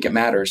 but I think it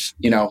matters.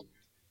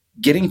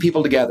 Getting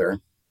people together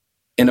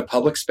in a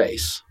public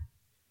space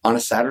on a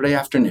Saturday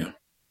afternoon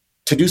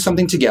to do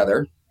something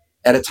together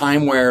at a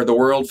time where the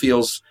world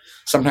feels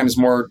sometimes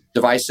more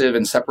divisive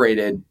and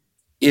separated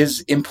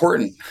is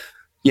important.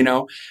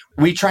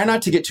 We try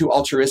not to get too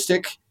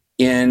altruistic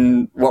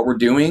in what we're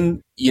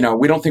doing. We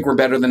don't think we're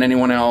better than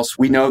anyone else.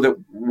 We know that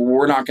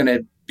we're not going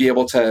to be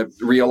able to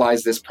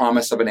realize this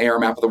promise of an AR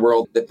map of the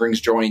world that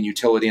brings joy and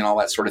utility and all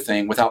that sort of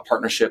thing without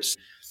partnerships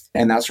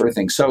and that sort of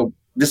thing. So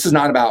this is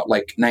not about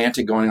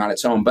Niantic going on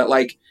its own, but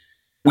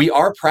we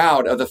are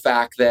proud of the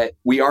fact that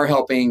we are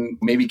helping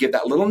maybe give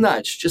that little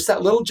nudge, just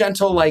that little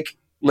gentle,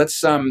 let's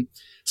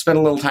spend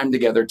a little time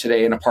together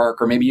today in a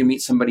park, or maybe you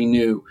meet somebody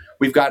new.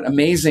 We've got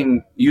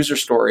amazing user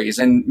stories,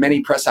 and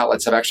many press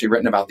outlets have actually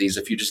written about these.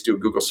 If you just do a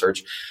Google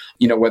search,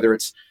 whether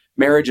it's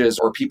marriages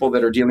or people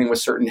that are dealing with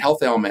certain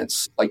health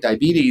ailments like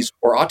diabetes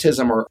or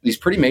autism or these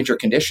pretty major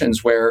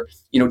conditions where,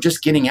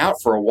 just getting out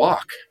for a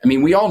walk. I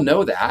mean, we all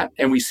know that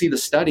and we see the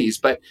studies,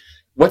 but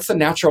what's the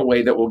natural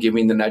way that we'll give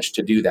me the nudge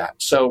to do that?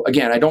 So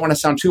again, I don't want to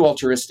sound too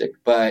altruistic,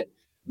 but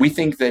we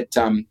think that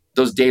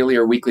those daily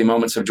or weekly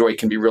moments of joy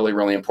can be really,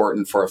 really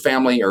important for a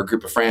family or a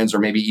group of friends, or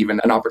maybe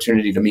even an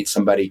opportunity to meet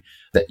somebody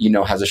that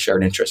has a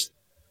shared interest.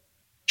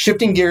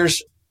 Shifting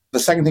gears, the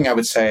second thing I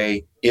would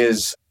say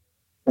is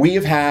we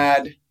have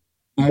had,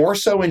 more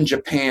so in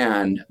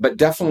Japan, but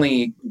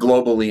definitely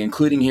globally,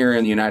 including here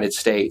in the United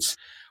States,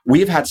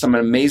 we've had some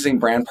amazing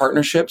brand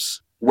partnerships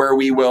where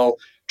we will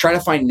try to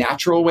find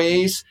natural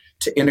ways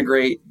to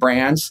integrate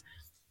brands.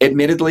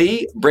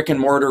 Admittedly, brick and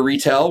mortar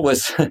retail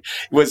was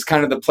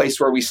kind of the place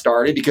where we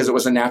started because it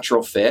was a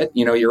natural fit.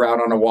 You're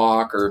out on a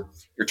walk, or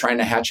you're trying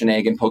to hatch an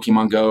egg in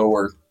Pokemon Go,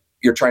 or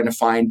you're trying to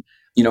find,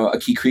 a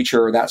key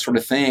creature or that sort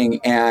of thing.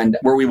 And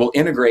where we will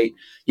integrate,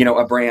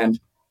 a brand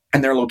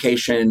and their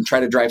location,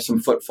 try to drive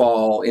some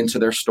footfall into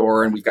their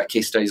store. And we've got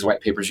case studies, white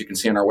papers you can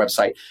see on our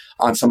website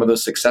on some of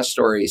those success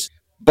stories.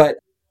 But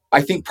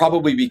I think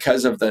probably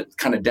because of the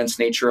kind of dense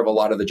nature of a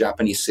lot of the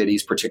Japanese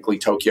cities, particularly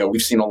Tokyo,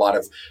 we've seen a lot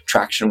of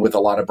traction with a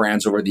lot of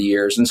brands over the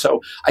years. And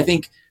so I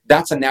think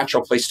that's a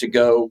natural place to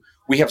go.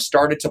 We have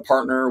started to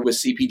partner with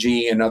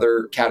CPG and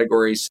other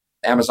categories.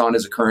 Amazon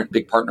is a current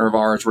big partner of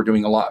ours. We're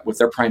doing a lot with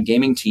their Prime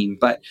Gaming team,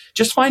 but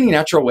just finding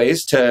natural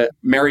ways to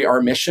marry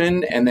our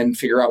mission and then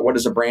figure out what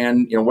is a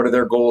brand, what are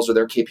their goals or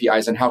their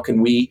KPIs, and how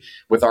can we,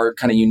 with our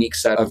kind of unique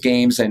set of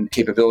games and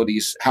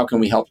capabilities, how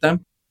can we help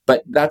them?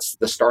 But that's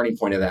the starting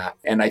point of that.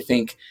 And I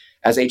think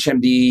as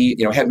HMD,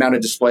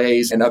 head-mounted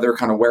displays and other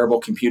kind of wearable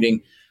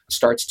computing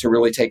starts to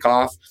really take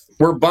off,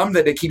 we're bummed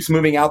that it keeps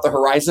moving out the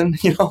horizon,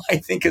 I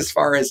think as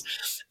far as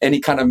any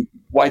kind of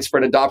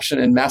widespread adoption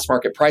and mass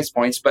market price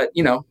points. But,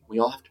 we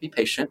all have to be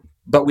patient.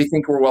 But we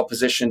think we're well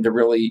positioned to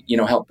really,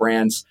 help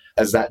brands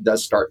as that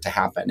does start to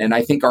happen. And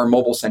I think our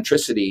mobile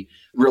centricity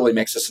really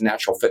makes us a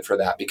natural fit for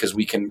that because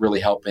we can really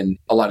help in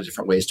a lot of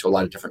different ways to a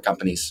lot of different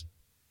companies.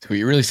 So what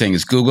you're really saying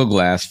is Google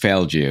Glass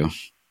failed you.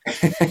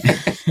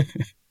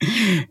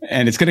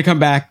 And it's going to come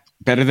back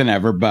better than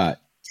ever,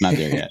 but it's not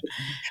there yet.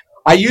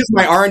 I used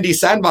my R&D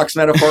sandbox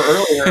metaphor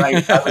earlier. I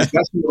was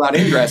guessing about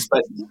Ingress,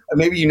 but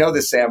maybe you know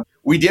this, Sam.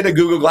 We did a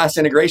Google Glass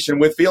integration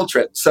with Field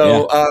Trip.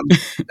 So I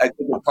think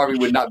it probably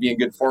would not be in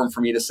good form for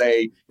me to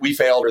say we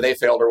failed or they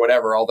failed or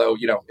whatever, although,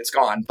 it's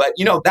gone. But,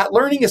 that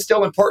learning is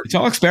still important. It's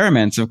all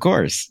experiments, of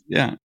course.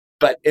 Yeah.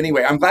 But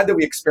anyway, I'm glad that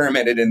we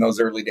experimented in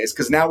those early days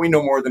because now we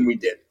know more than we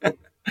did.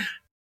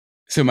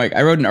 So, Mike,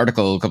 I wrote an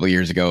article a couple of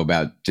years ago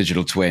about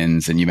digital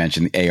twins, and you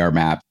mentioned the AR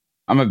map.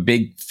 I'm a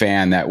big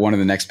fan that one of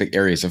the next big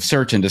areas of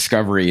search and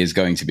discovery is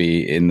going to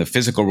be in the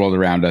physical world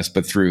around us,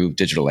 but through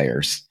digital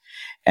layers.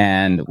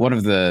 And one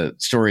of the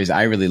stories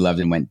I really loved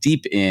and went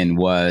deep in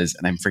was,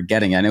 and I'm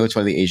forgetting, I know it's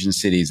one of the Asian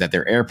cities, that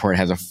their airport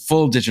has a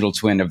full digital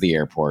twin of the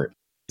airport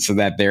so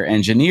that their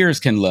engineers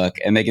can look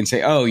and they can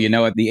say, oh, you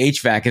know what, the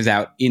HVAC is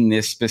out in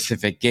this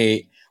specific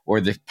gate, or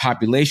the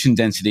population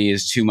density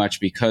is too much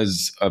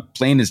because a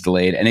plane is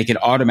delayed, and it can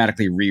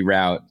automatically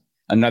reroute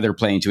another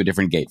plane to a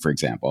different gate, for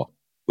example.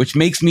 Which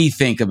makes me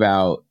think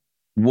about,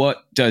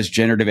 what does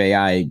generative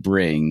AI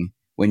bring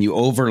when you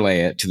overlay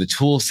it to the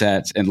tool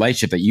sets and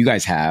Lightship that you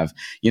guys have?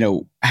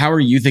 How are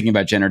you thinking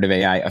about generative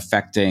AI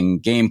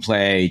affecting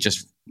gameplay,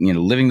 just,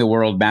 living the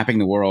world, mapping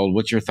the world?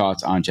 What's your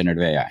thoughts on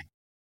generative AI?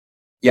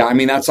 Yeah, I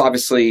mean, that's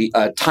obviously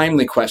a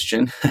timely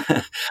question,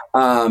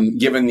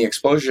 given the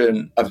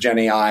explosion of Gen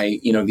AI,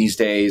 these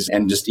days,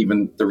 and just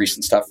even the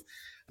recent stuff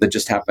that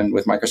just happened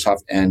with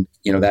Microsoft and,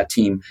 that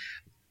team.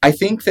 I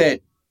think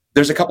that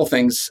there's a couple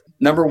things.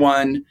 Number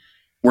one,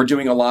 we're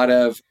doing a lot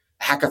of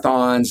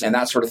hackathons and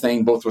that sort of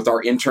thing, both with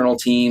our internal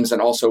teams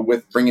and also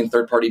with bringing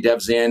third-party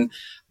devs in.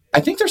 I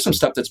think there's some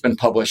stuff that's been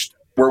published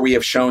where we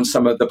have shown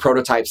some of the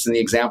prototypes and the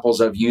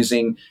examples of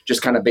using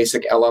just kind of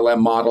basic LLM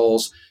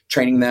models,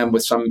 training them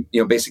with some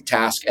basic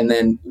task, and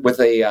then with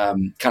a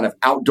kind of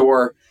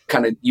outdoor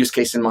kind of use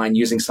case in mind,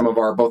 using some of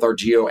both our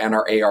geo and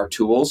our AR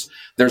tools.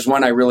 There's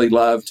one I really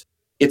loved.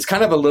 It's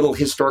kind of a little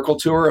historical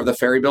tour of the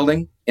Ferry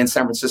Building in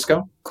San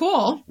Francisco.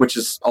 Cool. Which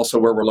is also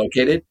where we're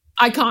located.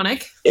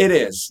 Iconic. It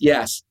is,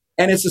 yes.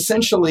 And it's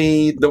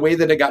essentially the way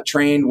that it got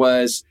trained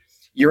was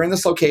you're in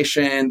this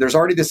location. There's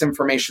already this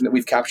information that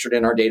we've captured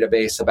in our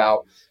database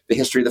about the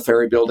history of the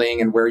Ferry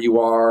Building and where you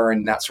are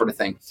and that sort of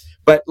thing.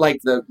 But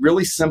like the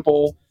really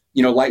simple,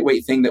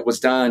 lightweight thing that was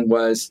done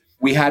was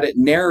we had it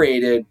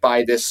narrated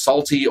by this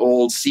salty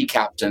old sea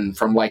captain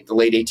from like the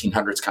late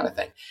 1800s kind of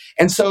thing.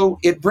 And so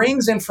it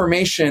brings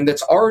information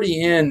that's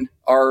already in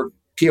our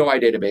POI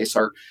database,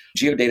 our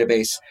geo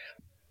database.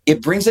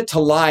 It brings it to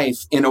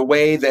life in a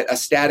way that a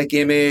static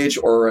image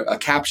or a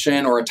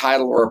caption or a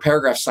title or a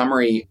paragraph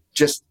summary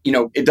just,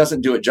 it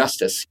doesn't do it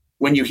justice.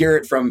 When you hear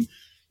it from,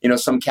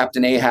 some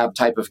Captain Ahab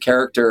type of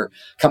character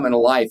coming to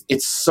life,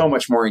 it's so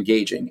much more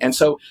engaging. And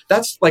so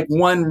that's like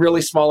one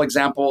really small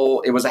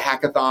example. It was a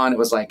hackathon. It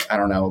was like,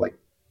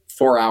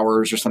 4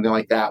 hours or something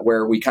like that,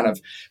 where we kind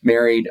of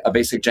married a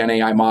basic Gen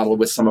AI model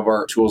with some of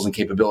our tools and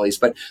capabilities.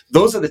 But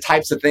those are the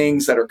types of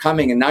things that are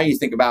coming. And now you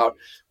think about,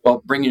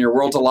 bringing your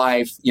world to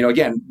life,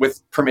 again,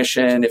 with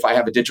permission, if I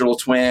have a digital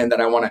twin that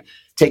I want to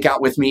take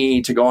out with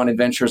me to go on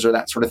adventures or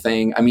that sort of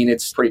thing. I mean,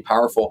 it's pretty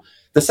powerful.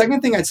 The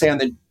second thing I'd say on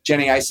the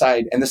Gen AI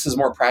side, and this is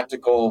more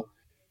practical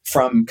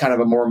from kind of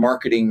a more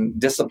marketing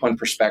discipline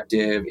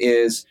perspective,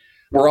 is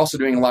we're also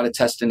doing a lot of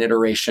test and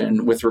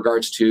iteration with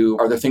regards to,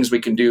 are there things we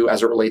can do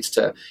as it relates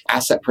to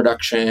asset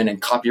production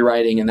and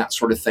copywriting and that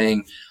sort of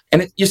thing.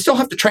 And you still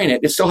have to train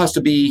it. It still has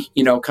to be,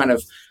 kind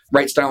of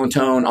right style and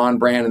tone, on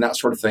brand and that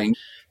sort of thing.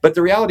 But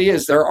the reality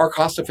is there are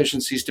cost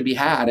efficiencies to be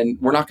had, and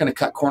we're not going to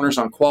cut corners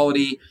on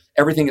quality.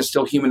 Everything is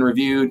still human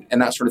reviewed and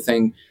that sort of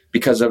thing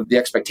because of the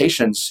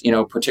expectations,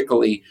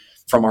 particularly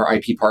from our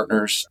IP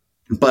partners.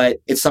 But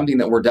it's something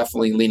that we're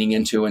definitely leaning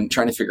into and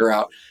trying to figure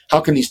out,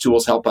 how can these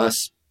tools help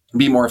us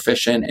be more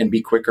efficient and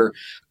be quicker.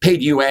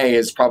 Paid UA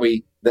is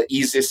probably the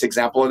easiest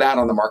example of that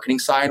on the marketing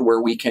side,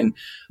 where we can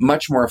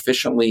much more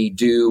efficiently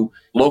do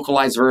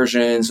localized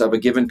versions of a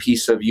given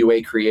piece of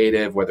UA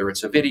creative, whether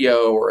it's a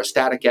video or a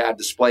static ad,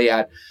 display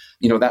ad,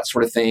 that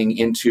sort of thing,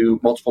 into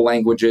multiple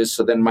languages.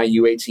 So then my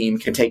UA team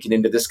can take it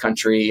into this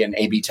country and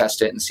A/B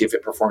test it and see if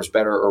it performs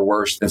better or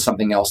worse than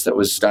something else that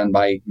was done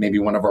by maybe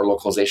one of our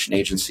localization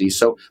agencies.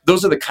 So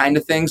those are the kind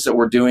of things that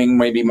we're doing,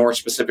 maybe more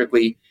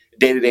specifically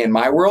day to day in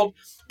my world.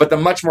 But the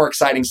much more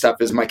exciting stuff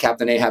is my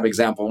Captain Ahab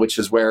example, which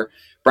is where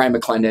Brian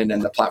McClendon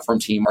and the platform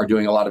team are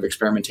doing a lot of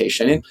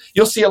experimentation. And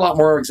you'll see a lot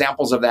more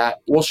examples of that.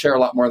 We'll share a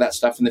lot more of that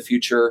stuff in the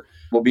future.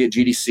 We'll be at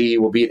GDC,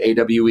 we'll be at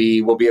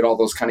AWE, we'll be at all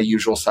those kind of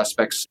usual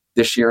suspects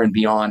this year and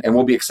beyond. And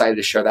we'll be excited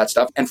to share that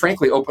stuff. And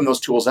frankly, open those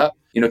tools up,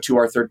 to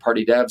our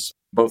third-party devs,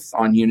 both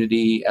on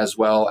Unity as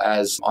well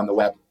as on the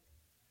web.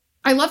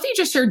 I love that you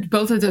just shared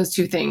both of those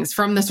two things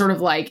from the sort of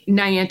like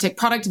Niantic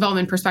product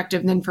development perspective,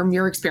 and then from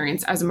your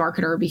experience as a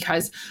marketer,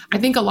 because I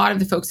think a lot of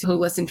the folks who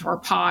listen to our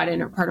pod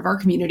and are part of our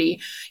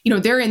community,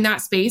 they're in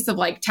that space of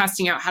like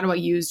testing out, how do I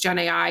use Gen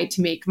AI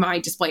to make my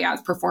display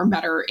ads perform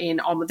better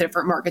in all the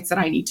different markets that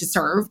I need to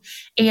serve.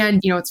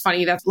 And, it's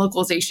funny that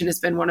localization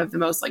has been one of the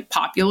most like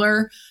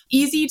popular,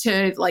 easy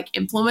to like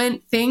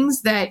implement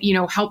things that,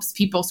 helps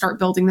people start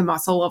building the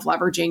muscle of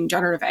leveraging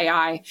generative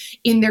AI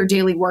in their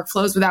daily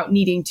workflows without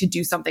needing to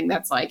do something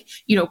that's like,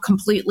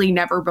 completely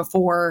never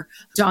before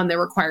done, that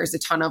requires a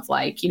ton of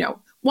like,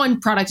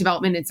 one, product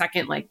development, and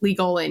second, like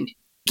legal, and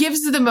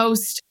gives the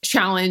most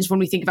challenge when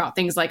we think about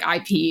things like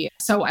IP.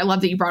 So I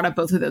love that you brought up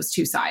both of those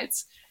two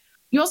sides.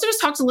 You also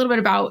just talked a little bit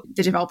about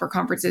the developer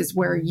conferences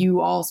where you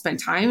all spend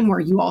time and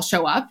where you all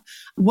show up.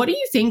 What do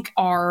you think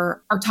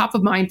are top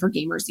of mind for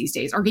gamers these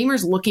days? Are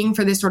gamers looking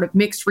for this sort of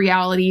mixed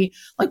reality?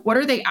 Like, what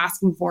are they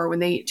asking for when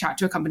they chat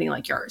to a company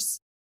like yours?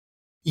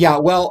 Yeah,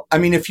 well, I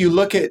mean, if you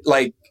look at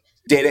like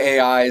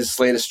Data AI's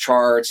latest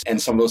charts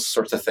and some of those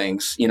sorts of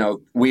things,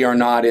 we are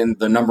not in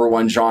the number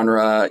one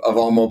genre of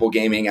all mobile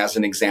gaming as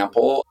an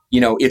example.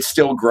 It's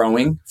still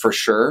growing for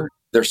sure.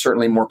 There's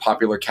certainly more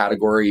popular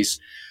categories,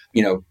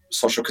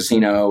 social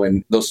casino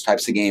and those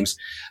types of games.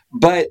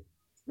 But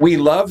we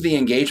love the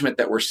engagement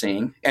that we're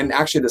seeing, and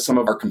actually that some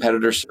of our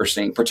competitors are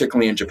seeing,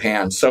 particularly in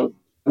Japan. So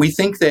we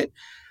think that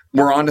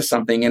we're onto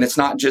something, and it's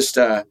not just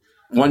a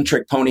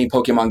one-trick pony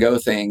Pokemon Go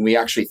thing. We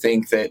actually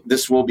think that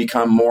this will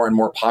become more and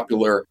more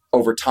popular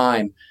over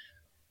time.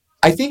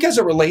 I think as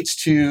it relates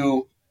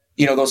to,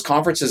 those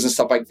conferences and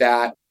stuff like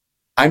that,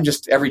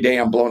 every day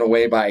I'm blown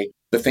away by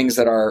the things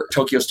that our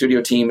Tokyo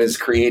Studio team is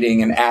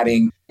creating and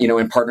adding,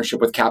 in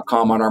partnership with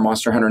Capcom on our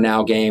Monster Hunter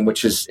Now game,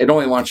 it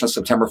only launched on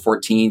September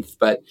 14th,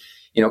 but,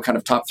 kind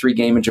of top 3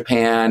 game in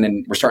Japan.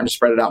 And we're starting to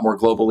spread it out more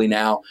globally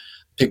now.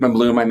 Pikmin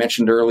Bloom, I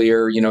mentioned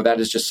earlier, that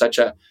is just such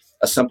a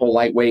simple,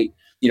 lightweight,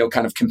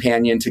 kind of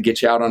companion to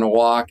get you out on a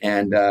walk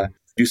and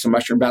do some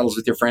mushroom battles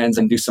with your friends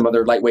and do some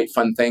other lightweight,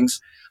 fun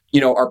things.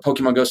 Our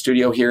Pokemon Go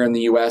studio here in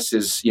the US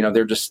is,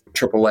 they're just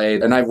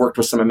AAA. And I've worked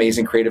with some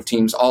amazing creative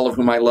teams, all of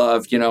whom I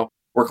love,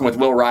 working with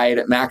Will Wright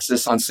at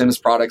Maxis on Sims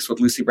products with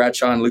Lucy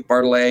Bradshaw and Luke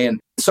Bartolet,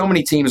 and so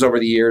many teams over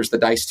the years, the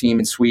DICE team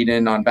in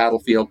Sweden on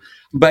Battlefield.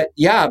 But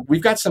yeah,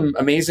 we've got some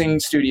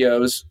amazing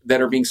studios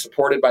that are being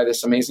supported by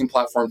this amazing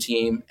platform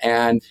team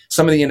and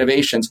some of the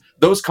innovations.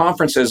 Those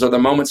conferences are the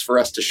moments for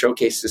us to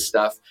showcase this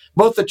stuff,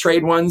 both the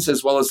trade ones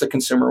as well as the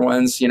consumer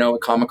ones,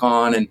 at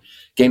Comic-Con and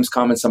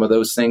Gamescom and some of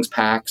those things,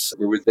 PAX.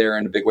 We were there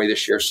in a big way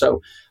this year.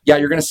 So yeah,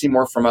 you're going to see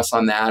more from us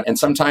on that. And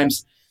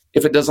sometimes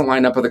if it doesn't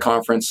line up with the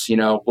conference,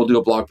 we'll do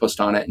a blog post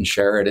on it and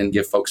share it and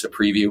give folks a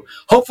preview.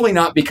 Hopefully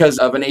not because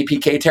of an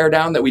APK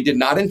teardown that we did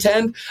not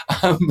intend,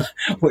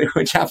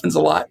 which happens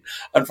a lot,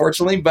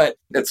 unfortunately. But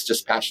it's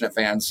just passionate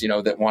fans,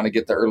 that want to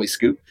get the early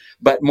scoop.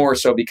 But more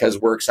so because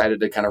we're excited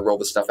to kind of roll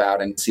the stuff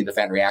out and see the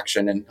fan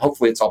reaction. And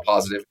hopefully it's all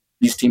positive.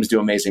 These teams do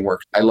amazing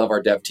work. I love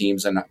our dev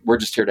teams, and we're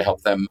just here to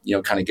help them,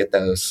 kind of get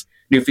those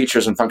new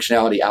features and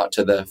functionality out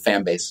to the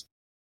fan base.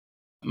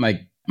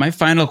 My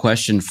final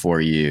question for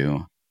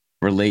you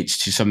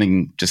relates to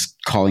something, just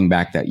calling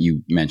back that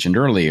you mentioned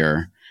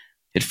earlier.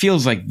 It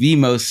feels like the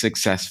most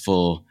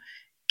successful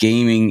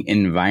gaming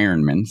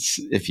environments,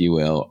 if you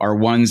will, are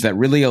ones that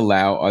really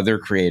allow other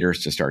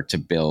creators to start to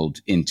build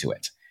into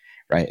it,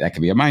 right? That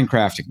could be a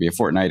Minecraft, it could be a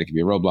Fortnite, it could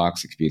be a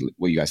Roblox, it could be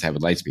what you guys have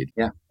with Lightspeed.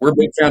 Yeah, we're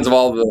big fans of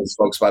all of those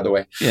folks, by the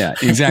way. Yeah,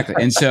 exactly.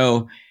 And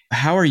so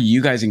how are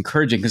you guys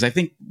encouraging? Because I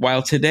think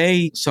while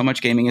today so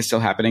much gaming is still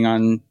happening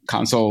on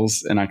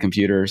consoles and on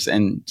computers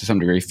and to some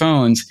degree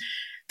phones,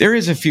 there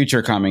is a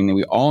future coming that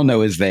we all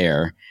know is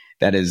there,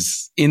 that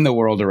is in the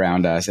world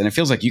around us. And it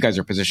feels like you guys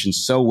are positioned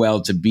so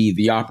well to be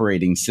the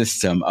operating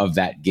system of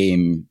that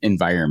game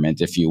environment,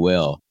 if you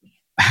will.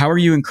 How are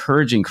you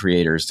encouraging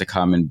creators to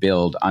come and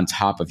build on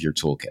top of your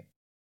toolkit?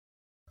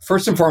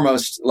 First and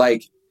foremost,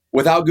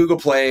 without Google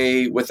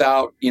Play,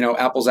 without,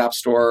 Apple's App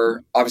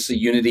Store, obviously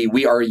Unity,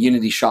 we are a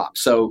Unity shop.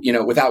 So,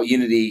 without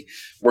Unity,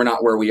 we're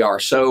not where we are.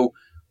 So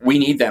we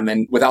need them.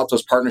 And without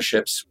those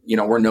partnerships,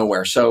 we're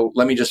nowhere. So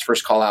let me just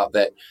first call out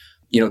that,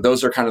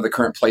 those are kind of the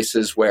current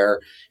places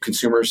where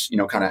consumers,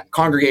 kind of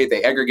congregate,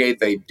 they aggregate,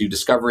 they do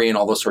discovery and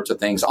all those sorts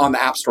of things. On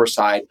the App Store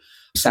side,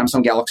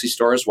 Samsung Galaxy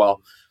Store as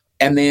well.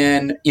 And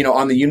then,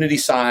 on the Unity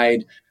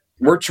side,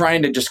 we're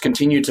trying to just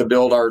continue to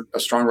build a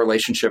strong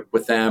relationship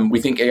with them. We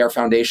think AR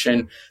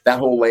Foundation, that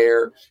whole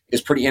layer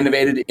is pretty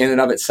innovative in and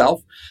of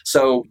itself.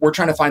 So we're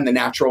trying to find the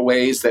natural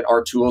ways that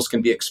our tools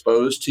can be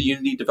exposed to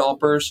Unity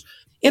developers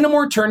in a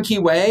more turnkey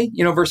way,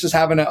 versus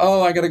having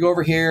I got to go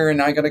over here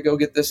and I got to go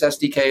get this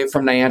SDK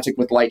from Niantic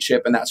with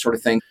Lightship and that sort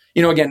of thing.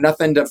 Again,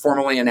 nothing to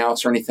formally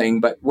announce or anything,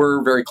 but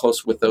we're very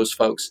close with those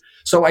folks.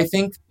 So I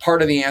think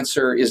part of the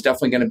answer is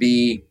definitely going to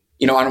be,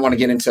 I don't want to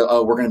get into,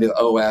 we're going to be the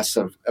OS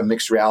of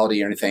mixed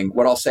reality or anything.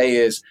 What I'll say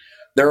is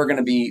there are going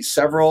to be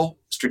several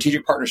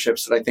strategic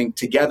partnerships that I think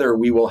together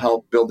we will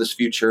help build this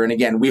future. And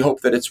again, we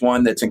hope that it's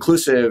one that's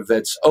inclusive,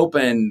 that's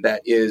open,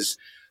 that is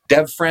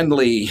dev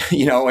friendly.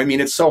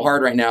 It's so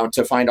hard right now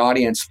to find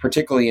audience,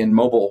 particularly in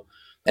mobile.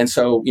 And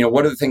so,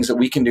 what are the things that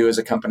we can do as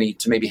a company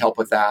to maybe help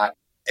with that?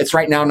 It's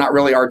right now not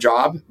really our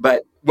job,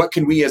 but what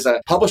can we as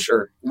a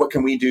publisher, what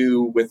can we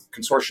do with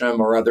consortium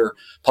or other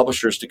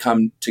publishers to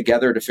come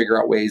together to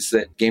figure out ways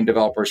that game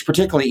developers,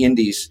 particularly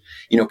indies,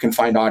 can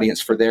find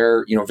audience for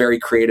their, very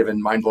creative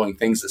and mind-blowing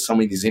things that so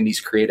many of these indies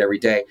create every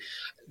day.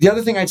 The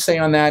other thing I'd say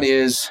on that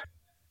is,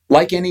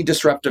 like any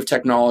disruptive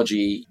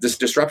technology, this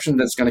disruption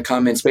that's going to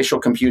come in spatial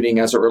computing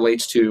as it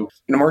relates to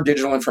more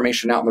digital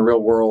information out in the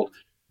real world.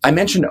 I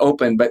mentioned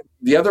open, but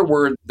the other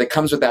word that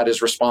comes with that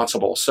is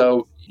responsible.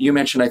 So you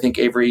mentioned, I think,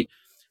 Avery,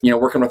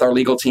 working with our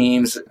legal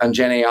teams on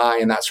Gen AI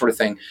and that sort of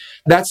thing.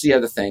 That's the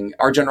other thing.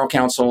 Our general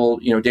counsel,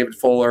 David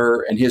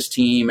Fuller and his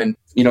team and,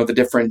 the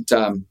different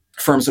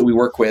firms that we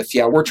work with.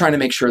 Yeah, we're trying to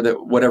make sure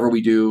that whatever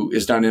we do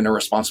is done in a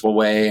responsible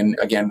way. And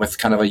again, with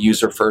kind of a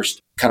user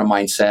first kind of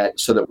mindset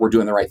so that we're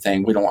doing the right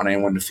thing. We don't want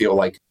anyone to feel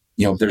like,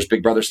 there's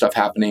Big Brother stuff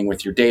happening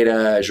with your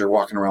data as you're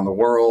walking around the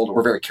world.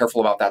 We're very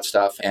careful about that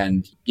stuff.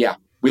 And yeah,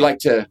 we like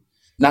to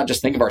not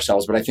just think of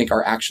ourselves, but I think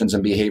our actions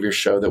and behaviors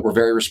show that we're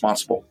very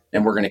responsible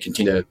and we're going to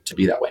continue to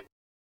be that way.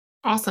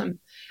 Awesome.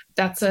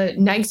 That's a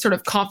nice sort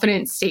of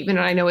confident statement.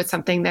 And I know it's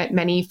something that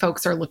many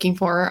folks are looking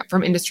for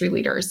from industry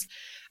leaders.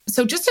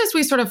 So just as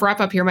we sort of wrap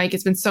up here, Mike,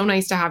 it's been so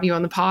nice to have you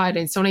on the pod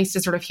and so nice to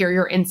sort of hear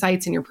your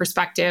insights and your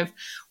perspective.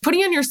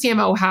 Putting on your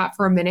CMO hat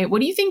for a minute, what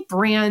do you think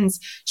brands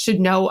should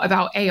know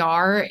about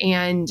AR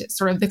and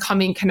sort of the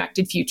coming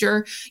connected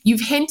future?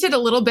 You've hinted a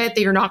little bit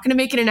that you're not going to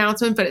make an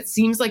announcement, but it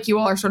seems like you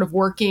all are sort of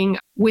working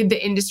with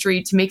the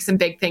industry to make some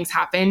big things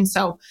happen.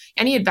 So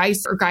any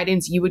advice or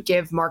guidance you would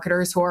give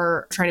marketers who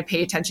are trying to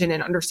pay attention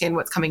and understand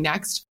what's coming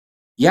next?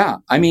 Yeah.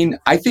 I mean,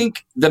 I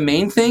think the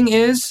main thing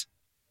is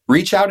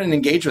reach out and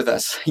engage with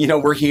us.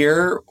 We're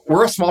here.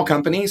 We're a small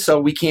company,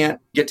 so we can't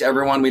get to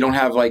everyone. We don't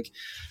have like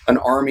an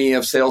army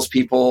of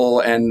salespeople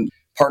and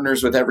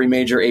partners with every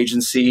major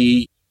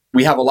agency.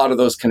 We have a lot of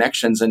those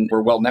connections and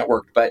we're well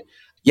networked. But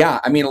yeah,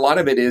 I mean, a lot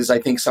of it is, I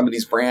think, some of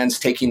these brands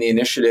taking the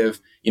initiative,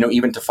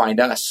 even to find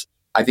us.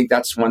 I think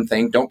that's one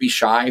thing. Don't be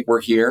shy. We're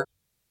here.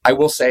 I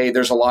will say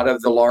there's a lot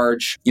of the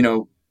large,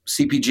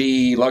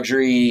 CPG,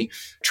 luxury,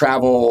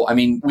 travel. I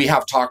mean, we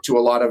have talked to a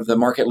lot of the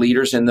market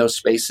leaders in those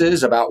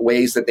spaces about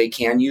ways that they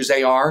can use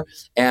AR.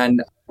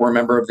 And we're a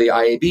member of the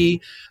IAB.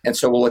 And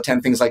so we'll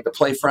attend things like the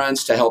Play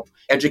Fronts to help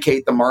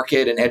educate the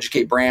market and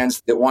educate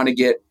brands that want to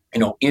get,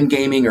 in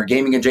gaming or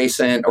gaming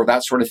adjacent or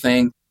that sort of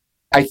thing.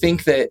 I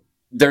think that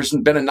there's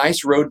been a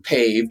nice road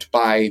paved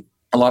by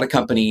a lot of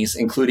companies,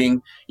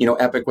 including,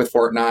 Epic with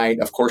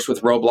Fortnite, of course,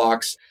 with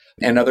Roblox,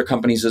 and other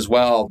companies as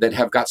well that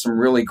have got some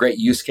really great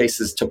use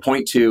cases to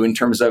point to in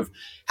terms of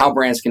how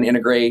brands can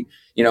integrate,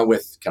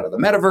 with kind of the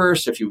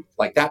metaverse, if you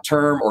like that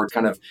term, or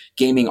kind of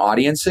gaming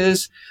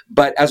audiences.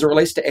 But as it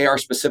relates to AR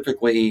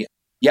specifically,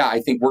 yeah,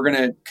 I think we're going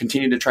to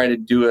continue to try to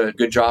do a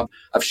good job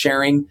of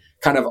sharing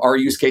kind of our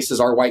use cases,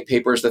 our white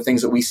papers, the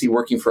things that we see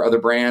working for other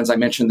brands. I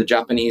mentioned the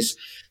Japanese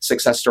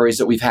success stories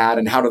that we've had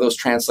and how do those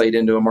translate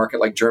into a market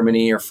like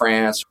Germany or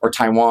France or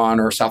Taiwan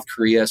or South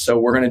Korea. So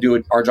we're going to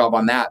do our job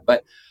on that.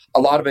 But a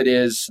lot of it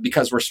is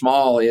because we're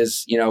small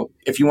is,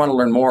 if you want to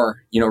learn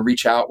more,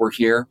 reach out. We're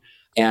here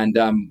and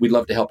we'd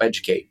love to help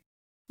educate.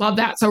 Love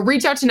that. So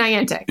reach out to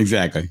Niantic.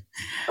 Exactly.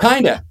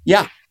 Kinda.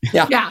 Yeah.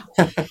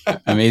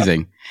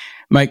 Amazing.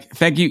 Mike,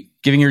 thank you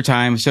giving your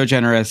time. So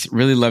generous.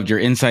 Really loved your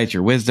insights,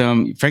 your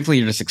wisdom. Frankly,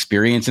 your just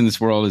experience in this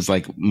world is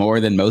like more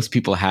than most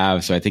people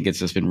have. So I think it's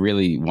just been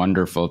really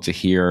wonderful to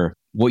hear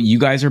what you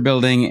guys are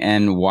building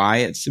and why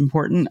it's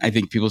important. I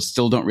think people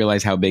still don't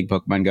realize how big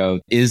Pokemon Go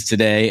is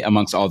today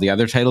amongst all the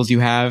other titles you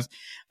have.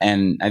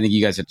 And I think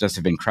you guys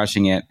have been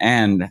crushing it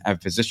and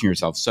have positioned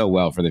yourself so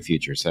well for the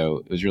future. So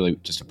it was really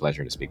just a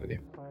pleasure to speak with you.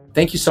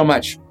 Thank you so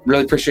much.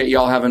 Really appreciate you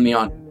all having me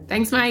on.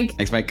 Thanks, Mike.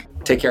 Thanks, Mike.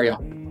 Take care,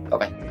 y'all.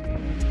 Bye-bye.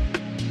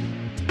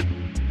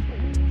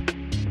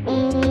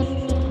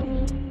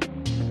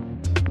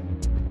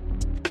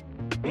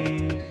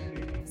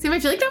 Sam, I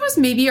feel like that was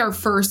maybe our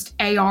first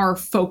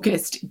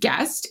AR-focused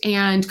guest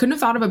and couldn't have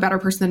thought of a better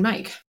person than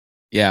Mike.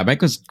 Yeah,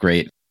 Mike was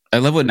great. I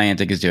love what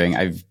Niantic is doing.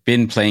 I've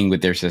been playing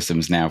with their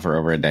systems now for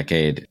over a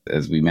decade.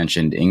 As we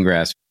mentioned,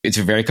 Ingress. It's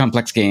a very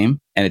complex game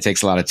and it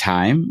takes a lot of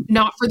time.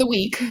 Not for the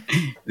weak.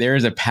 There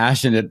is a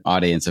passionate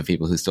audience of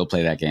people who still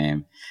play that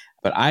game.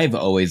 But I've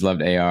always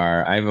loved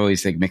AR. I've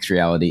always think mixed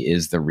reality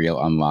is the real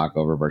unlock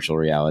over virtual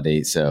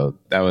reality. So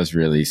that was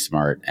really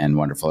smart and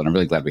wonderful. And I'm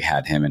really glad we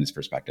had him and his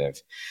perspective.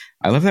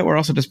 I love that we're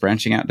also just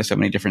branching out to so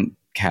many different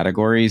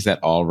categories that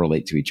all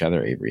relate to each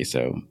other, Avery.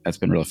 So that's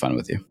been real fun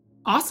with you.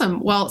 Awesome.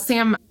 Well,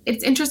 Sam,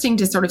 it's interesting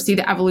to sort of see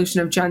the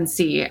evolution of Gen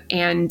Z.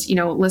 And,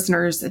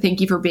 listeners,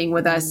 thank you for being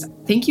with us.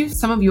 Thank you,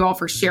 some of you all,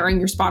 for sharing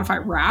your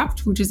Spotify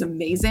Wrapped, which is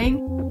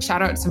amazing.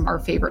 Shout out to some of our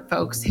favorite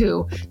folks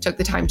who took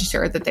the time to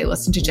share that they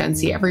listen to Gen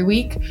Z every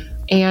week.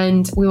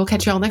 And we will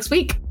catch you all next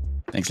week.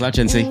 Thanks a lot,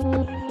 Gen Z.